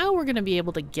 And now we're gonna be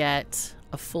able to get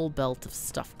a full belt of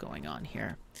stuff going on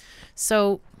here.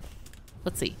 So,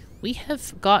 let's see. We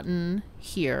have gotten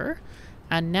here,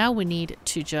 and now we need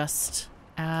to just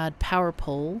add power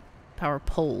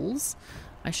poles,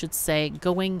 I should say,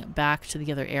 going back to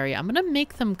the other area. I'm gonna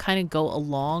make them kind of go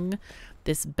along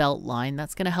this belt line.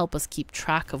 That's gonna help us keep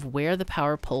track of where the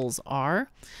power poles are,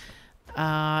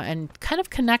 and kind of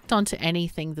connect onto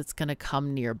anything that's gonna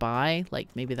come nearby, like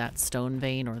maybe that stone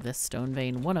vein or this stone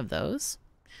vein, one of those.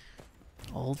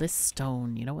 All this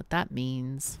stone, you know what that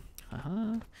means?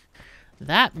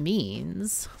 That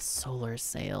means solar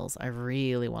sails. I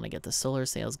really want to get the solar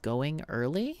sails going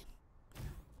early,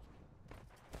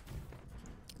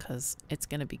 because it's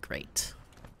going to be great.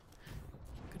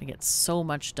 I'm going to get so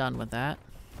much done with that.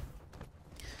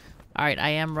 Alright, I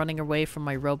am running away from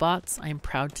my robots, I am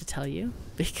proud to tell you,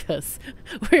 because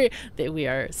we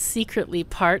are secretly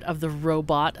part of the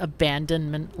Robot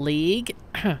Abandonment League.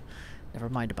 Never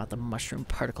mind about the mushroom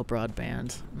particle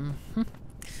broadband.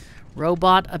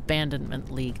 Robot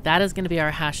Abandonment League. That is going to be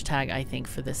our hashtag, I think,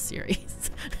 for this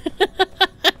series.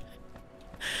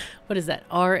 What is that?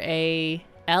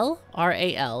 R-A-L?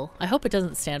 R-A-L. I hope it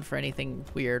doesn't stand for anything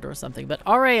weird or something, but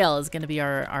R-A-L is going to be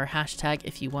our hashtag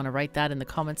if you want to write that in the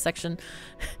comments section.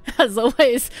 As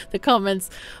always, the comments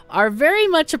are very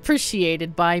much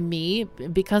appreciated by me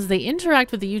because they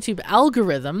interact with the YouTube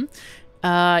algorithm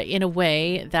in a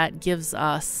way that gives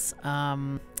us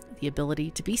the ability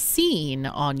to be seen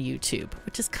on YouTube,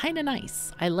 which is kind of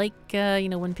nice. I like, you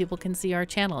know, when people can see our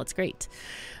channel. It's great.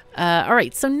 All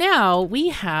right, so now we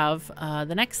have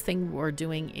the next thing we're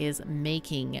doing is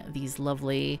making these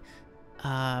lovely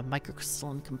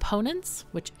microcrystalline components,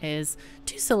 which is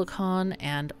 2 silicon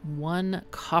and 1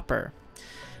 copper.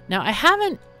 Now, I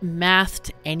haven't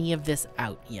mathed any of this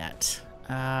out yet.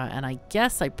 And I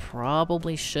guess I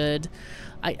probably should.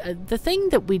 The thing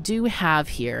that we do have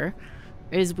here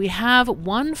is we have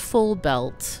 1 full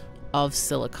belt of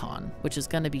silicon, which is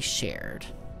going to be shared.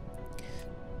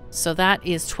 So that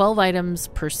is 12 items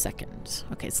per second.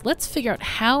 Okay, so let's figure out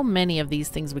how many of these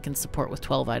things we can support with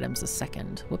 12 items a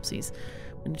second. Whoopsies.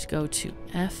 We need to go to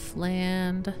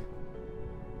F-land.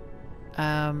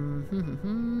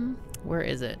 Where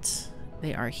is it?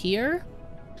 They are here.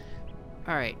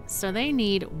 All right, so they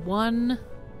need 1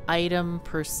 item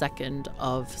per second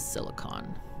of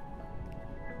silicon,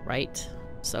 right?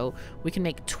 So we can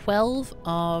make 12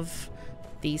 of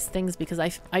these things because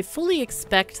I fully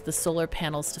expect the solar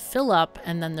panels to fill up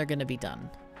and then they're going to be done.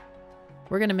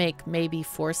 We're going to make maybe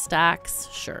 4 stacks.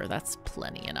 Sure, that's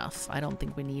plenty enough. I don't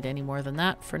think we need any more than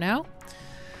that for now.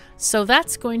 So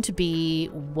that's going to be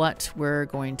what we're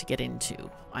going to get into,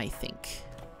 I think.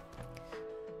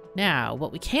 Now,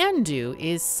 what we can do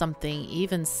is something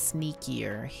even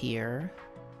sneakier here.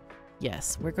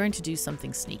 Yes, we're going to do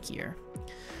something sneakier.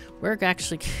 We're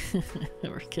actually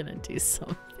we're gonna do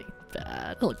something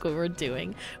bad. Look what we're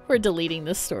doing. We're deleting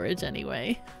the storage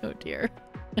anyway. Oh dear.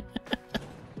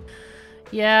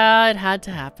 Yeah, it had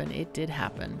to happen. It did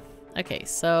happen. Okay,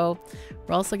 so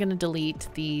we're also gonna delete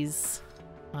these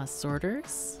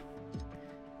sorters.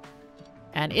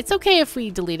 And it's okay if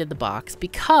we deleted the box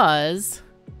because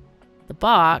the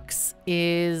box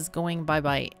is going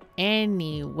bye-bye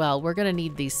well, we're gonna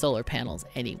need these solar panels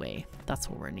anyway. That's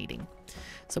what we're needing.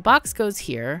 So box goes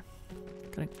here.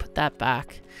 I'm gonna put that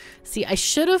back. See, I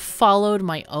should have followed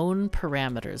my own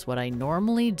parameters, what I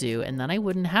normally do, and then I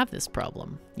wouldn't have this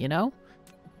problem, you know?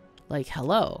 Like,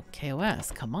 hello,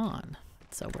 KOS, come on.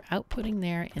 So we're outputting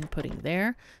there, inputting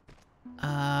there,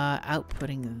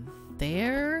 outputting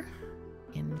there,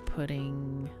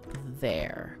 inputting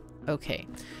there. Okay,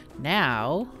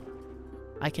 now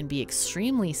I can be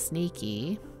extremely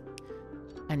sneaky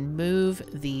and move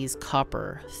these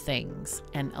copper things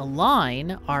and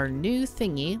align our new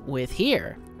thingy with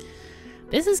here.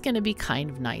 This is going to be kind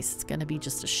of nice. It's going to be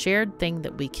just a shared thing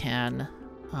that we can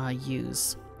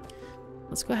use.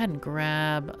 Let's go ahead and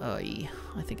grab, I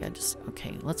think I just,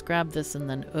 okay, let's grab this and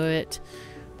then it.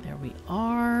 There we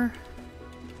are.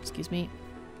 Excuse me.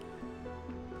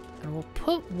 And we'll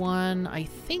put one, I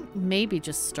think maybe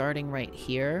just starting right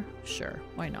here. Sure,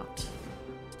 why not?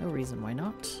 No reason why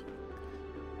not.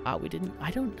 I didn't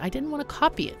want to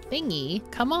copy it.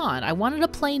 Thingy, come on. I wanted a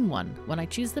plain one. When I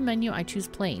choose the menu, I choose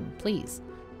plain. Please.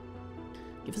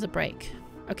 Give us a break.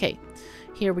 Okay,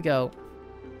 here we go.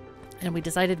 And we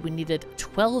decided we needed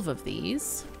 12 of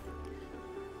these.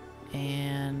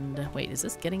 And wait, is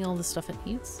this getting all the stuff it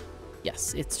needs?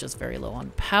 Yes, it's just very low on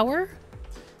power.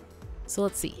 So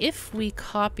let's see, if we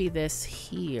copy this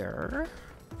here,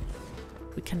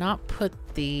 we cannot put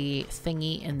the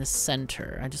thingy in the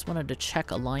center. I just wanted to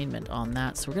check alignment on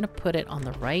that. So we're going to put it on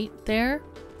the right there.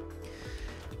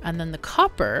 And then the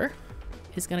copper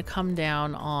is going to come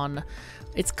down on...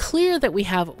 It's clear that we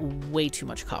have way too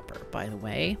much copper, by the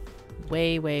way.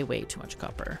 Way, way, way too much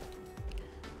copper.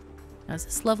 Now, is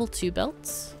this level 2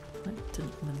 belts? I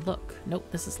didn't even look. Nope,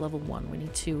 this is level 1. We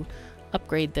need to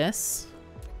upgrade this.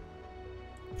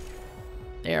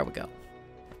 There we go.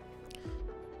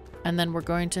 And then we're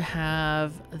going to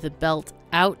have the belt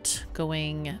out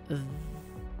going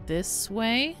this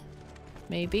way,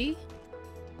 maybe?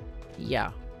 Yeah.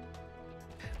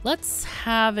 Let's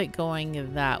have it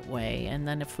going that way, and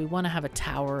then if we want to have a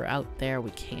tower out there, we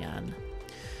can.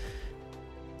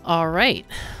 All right.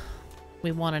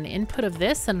 We want an input of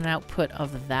this and an output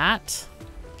of that. So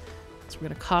we're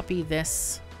going to copy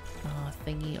this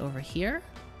thingy over here.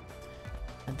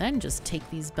 And then just take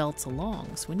these belts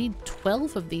along. So we need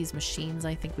 12 of these machines,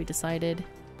 I think we decided.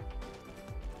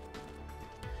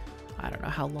 I don't know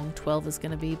how long 12 is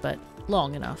going to be, but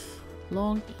long enough.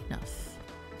 Long enough.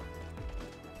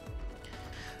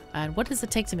 And what does it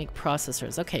take to make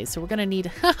processors? Okay, so we're going to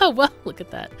need... well, look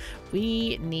at that.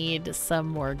 We need some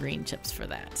more green chips for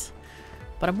that.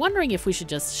 But I'm wondering if we should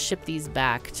just ship these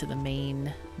back to the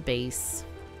main base.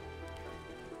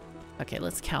 Okay,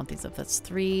 let's count these up. That's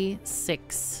 3,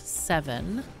 6,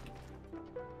 7,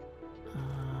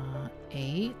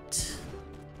 8.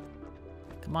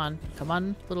 Come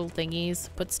on, little thingies.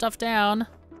 Put stuff down.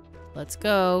 Let's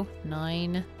go.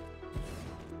 9.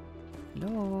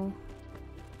 No.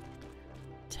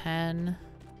 10.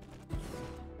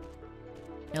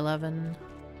 11.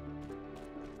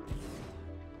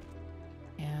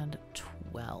 And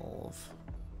 12.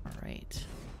 All right.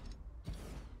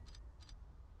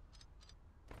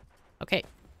 Okay,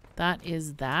 that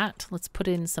is that. Let's put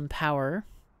in some power.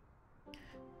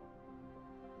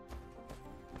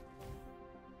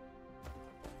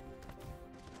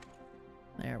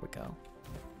 There we go.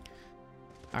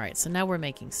 All right, so now we're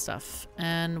making stuff.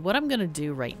 And what I'm going to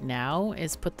do right now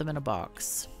is put them in a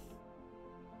box.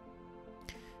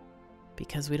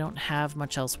 Because we don't have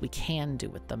much else we can do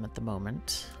with them at the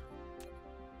moment.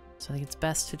 So I think it's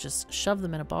best to just shove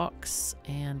them in a box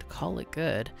and call it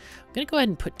good. I'm going to go ahead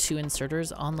and put 2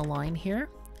 inserters on the line here.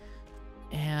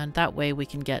 And that way we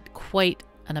can get quite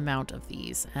an amount of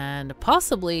these. And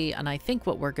possibly, and I think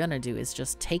what we're going to do is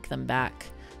just take them back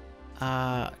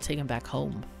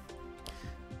home.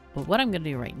 But what I'm going to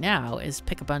do right now is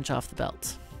pick a bunch off the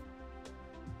belt.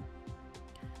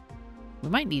 We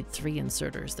might need 3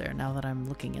 inserters there now that I'm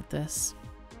looking at this.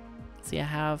 See, I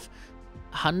have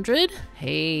 100.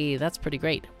 Hey, that's pretty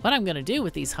great. What I'm going to do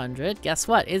with these 100, guess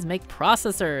what, is make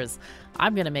processors.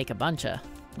 I'm going to make a bunch of,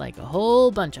 like a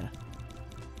whole bunch of.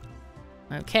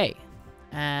 Okay.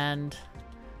 And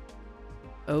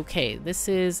okay, this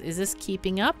is this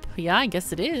keeping up? Yeah, I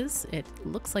guess it is. It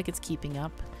looks like it's keeping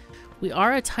up. We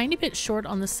are a tiny bit short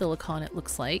on the silicon, it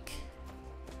looks like.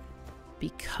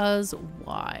 Because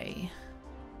why?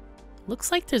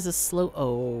 Looks like there's a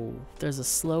there's a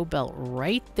slow belt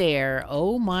right there.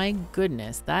 Oh my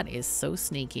goodness, that is so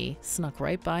sneaky. Snuck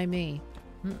right by me.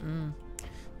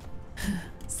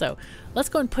 So let's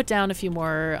go and put down a few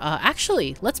more.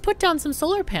 Actually, let's put down some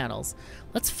solar panels.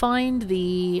 Let's find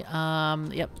the,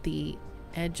 the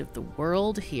edge of the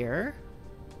world here.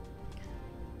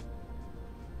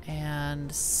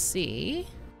 And see.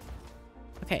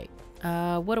 Okay,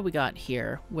 what do we got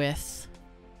here with...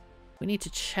 We need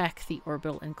to check the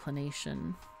orbital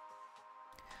inclination.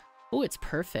 Oh, it's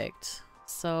perfect.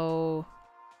 So,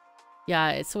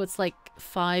 yeah, so it's like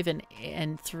 5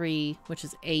 and 3, which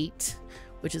is 8,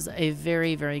 which is a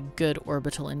very, very good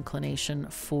orbital inclination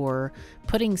for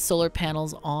putting solar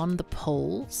panels on the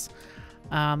poles.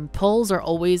 Poles are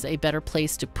always a better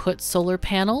place to put solar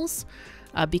panels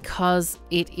because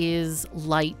it is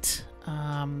light,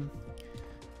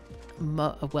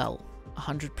 well,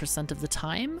 100% of the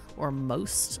time, or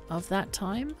most of that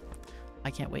time. I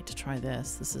can't wait to try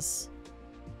this. This is...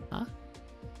 Huh?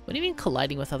 What do you mean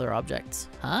colliding with other objects?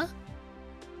 Huh?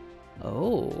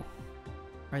 Oh.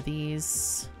 Are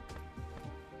these...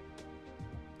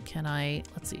 Can I...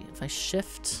 Let's see. If I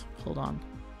shift... Hold on.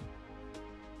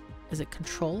 Is it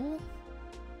control?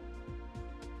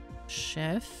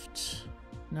 Shift?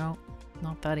 No,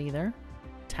 not that either.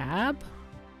 Tab?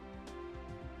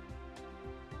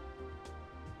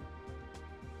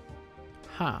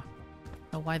 Huh. I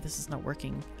don't know why this is not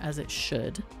working as it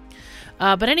should.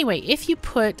 But anyway, if you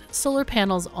put solar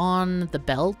panels on the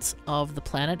belt of the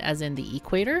planet, as in the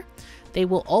equator, they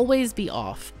will always be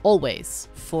off, always,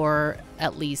 for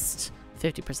at least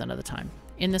 50% of the time.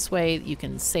 In this way, you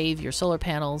can save your solar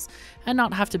panels and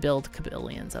not have to build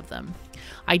kabillions of them.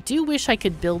 I do wish I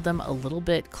could build them a little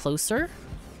bit closer.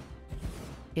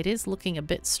 It is looking a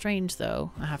bit strange,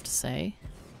 though, I have to say.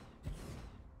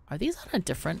 Are these on a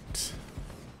different...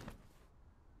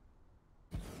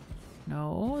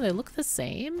 No, they look the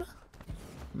same.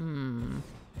 I'm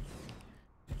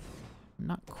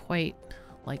not quite,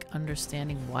 like,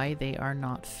 understanding why they are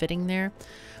not fitting there.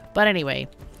 But anyway,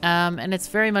 and it's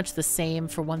very much the same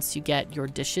for once you get your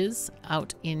dishes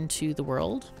out into the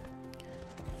world.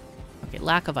 Okay,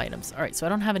 lack of items. All right, so I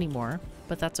don't have any more,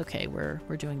 but that's okay. We're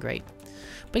doing great.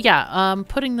 But yeah,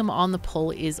 putting them on the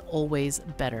pole is always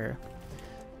better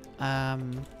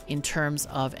in terms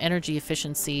of energy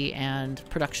efficiency and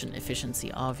production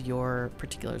efficiency of your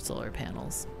particular solar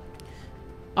panels.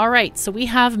 All right, so we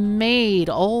have made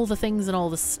all the things and all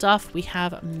the stuff. We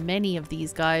have many of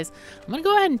these guys. I'm gonna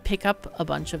go ahead and pick up a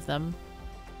bunch of them.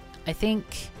 I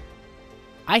think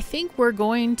we're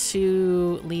going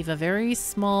to leave a very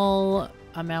small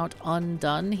amount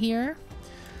undone here.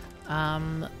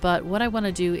 But what I want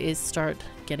to do is start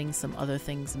getting some other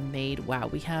things made. Wow,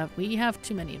 we have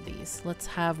too many of these. Let's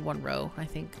have one row, I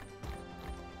think.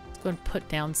 Let's go and put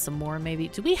down some more maybe.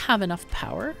 Do we have enough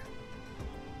power?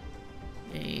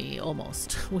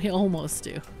 Almost. We almost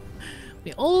do.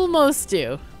 We almost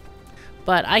do.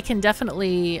 But I can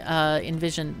definitely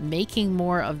envision making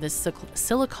more of this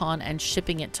silicon and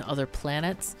shipping it to other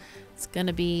planets. It's going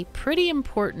to be pretty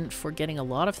important for getting a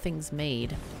lot of things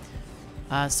made.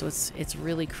 So it's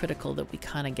really critical that we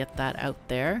kind of get that out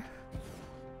there.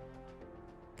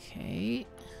 Okay.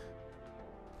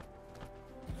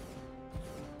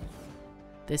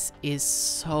 This is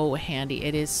so handy.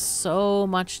 It is so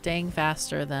much dang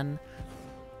faster than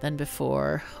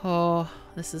before. Oh,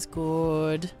 this is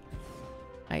good.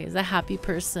 I is a happy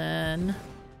person.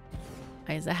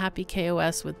 I is a happy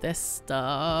KOS with this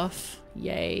stuff.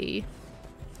 Yay.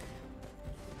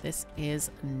 This is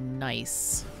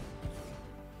nice.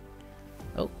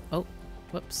 Oh,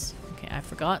 whoops. Okay, I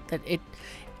forgot that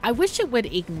I wish it would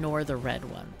ignore the red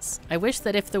ones. I wish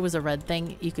that if there was a red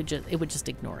thing, it would just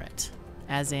ignore it.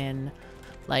 As in,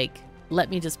 like, let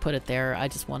me just put it there. I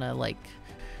just want to, like,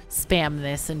 spam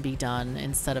this and be done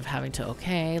instead of having to,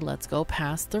 okay, let's go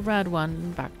past the red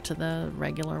one, back to the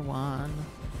regular one.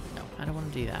 No, I don't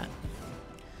want to do that.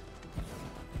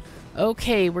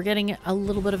 Okay, we're getting a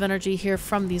little bit of energy here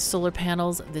from these solar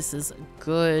panels. This is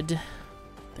good.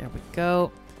 There we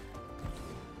go.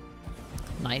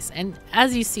 Nice. And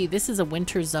as you see, this is a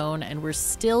winter zone, and we're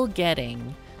still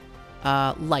getting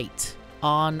light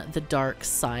on the dark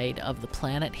side of the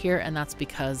planet here, and that's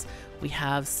because we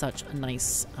have such a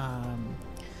nice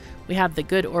we have the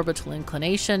good orbital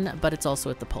inclination, but it's also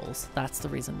at the poles. That's the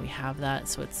reason we have that,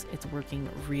 so it's working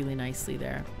really nicely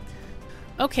there.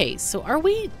 Okay, so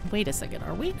wait a second,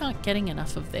 are we not getting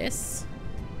enough of this?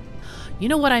 You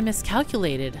know what, I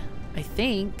miscalculated, I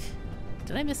think.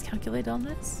 Did I miscalculate on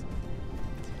this?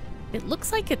 It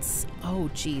looks like it's... Oh,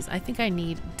 geez. I think I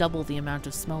need double the amount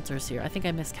of smelters here. I think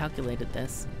I miscalculated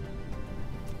this.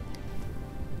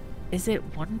 Is it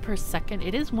 1 per second?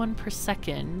 It is 1 per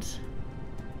second.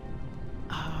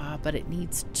 But it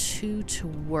needs 2 to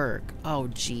work. Oh,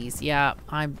 geez. Yeah,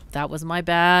 that was my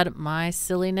bad. My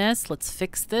silliness. Let's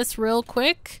fix this real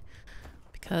quick.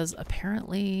 Because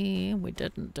apparently we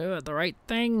didn't do it the right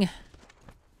thing.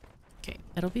 Okay,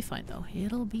 it'll be fine, though.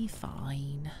 It'll be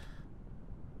fine.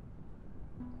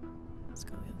 Let's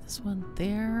go get this one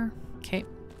there. Okay.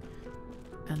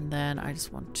 And then I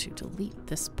just want to delete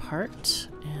this part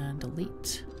and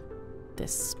delete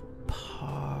this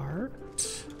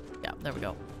part. Yeah, there we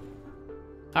go.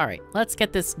 All right, let's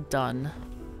get this done.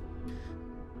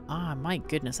 Ah, my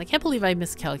goodness. I can't believe I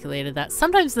miscalculated that.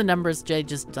 Sometimes the numbers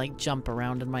just like jump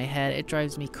around in my head. It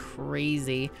drives me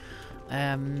crazy.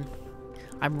 I'm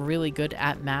really good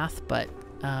at math, but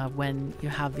when you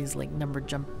have these like number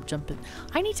jumping,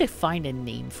 I need to find a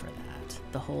name for that.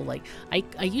 The whole like,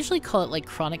 I usually call it like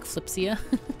chronic flipsia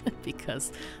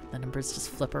because the numbers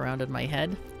just flip around in my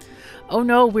head. Oh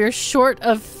no, we're short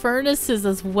of furnaces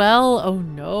as well. Oh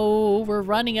no, we're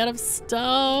running out of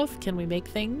stuff. Can we make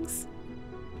things?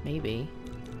 Maybe.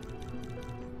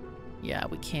 Yeah,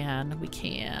 we can. We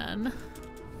can.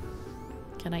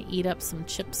 Can I eat up some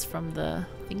chips from the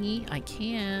thingy? I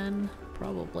can.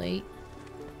 Probably.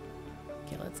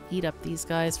 Okay, let's eat up these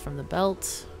guys from the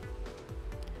belt.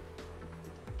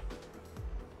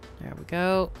 There we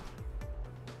go.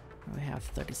 We have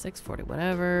 36, 40,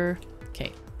 whatever.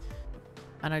 Okay.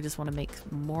 And I just want to make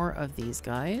more of these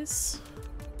guys.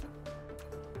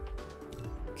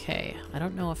 Okay, I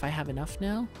don't know if I have enough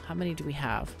now. How many do we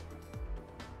have?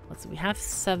 Let's see, we have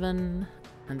 7,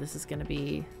 and this is going to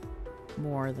be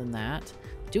more than that.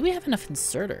 Do we have enough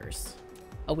inserters?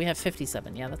 Oh, we have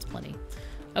 57. Yeah, that's plenty.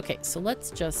 Okay, so let's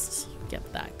just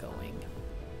get that going.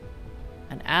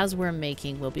 And as we're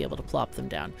making, we'll be able to plop them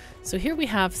down. So here we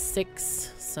have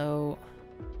 6, so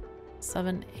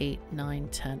 7, 8, 9,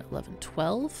 10, 11,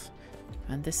 12.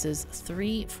 And this is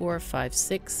 3, 4, 5,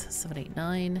 6, 7, 8,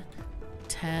 9,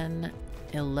 10,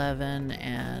 11,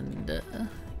 and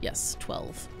yes,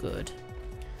 12. Good.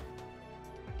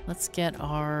 Let's get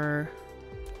our...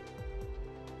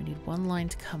 We need one line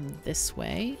to come this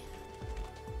way.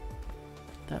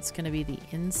 That's going to be the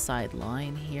inside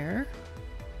line here.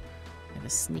 I have a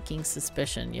sneaking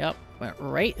suspicion. Yep, went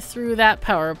right through that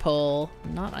power pole.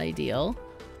 Not ideal.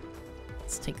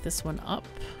 Let's take this one up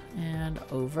and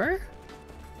over.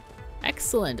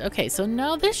 Excellent. Okay, so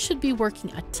now this should be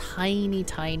working a tiny,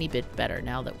 tiny bit better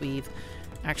now that we've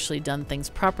actually done things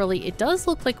properly. It does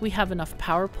look like we have enough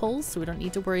power poles, so we don't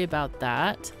need to worry about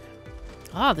that.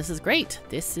 Ah, this is great.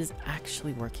 This is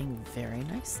actually working very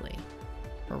nicely.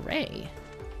 Hooray.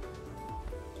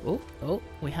 Oh,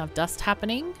 we have dust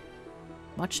happening.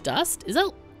 Much dust? Is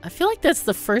that... I feel like that's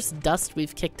the first dust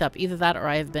we've kicked up. Either that or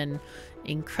I have been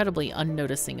incredibly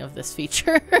unnoticing of this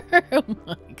feature. Oh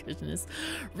my goodness.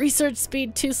 Research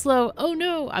speed too slow. Oh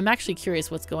no. I'm actually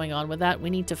curious what's going on with that. We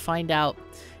need to find out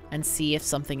and see if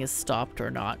something is stopped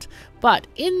or not. But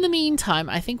in the meantime,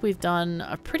 I think we've done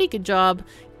a pretty good job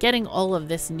getting all of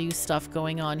this new stuff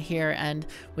going on here, and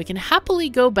we can happily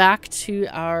go back to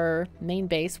our main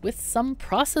base with some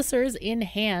processors in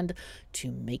hand to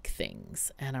make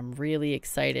things. And I'm really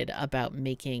excited about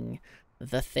making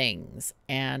the things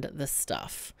and the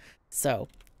stuff. So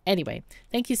anyway,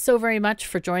 thank you so very much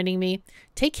for joining me.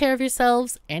 Take care of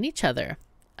yourselves and each other,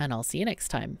 and I'll see you next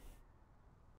time.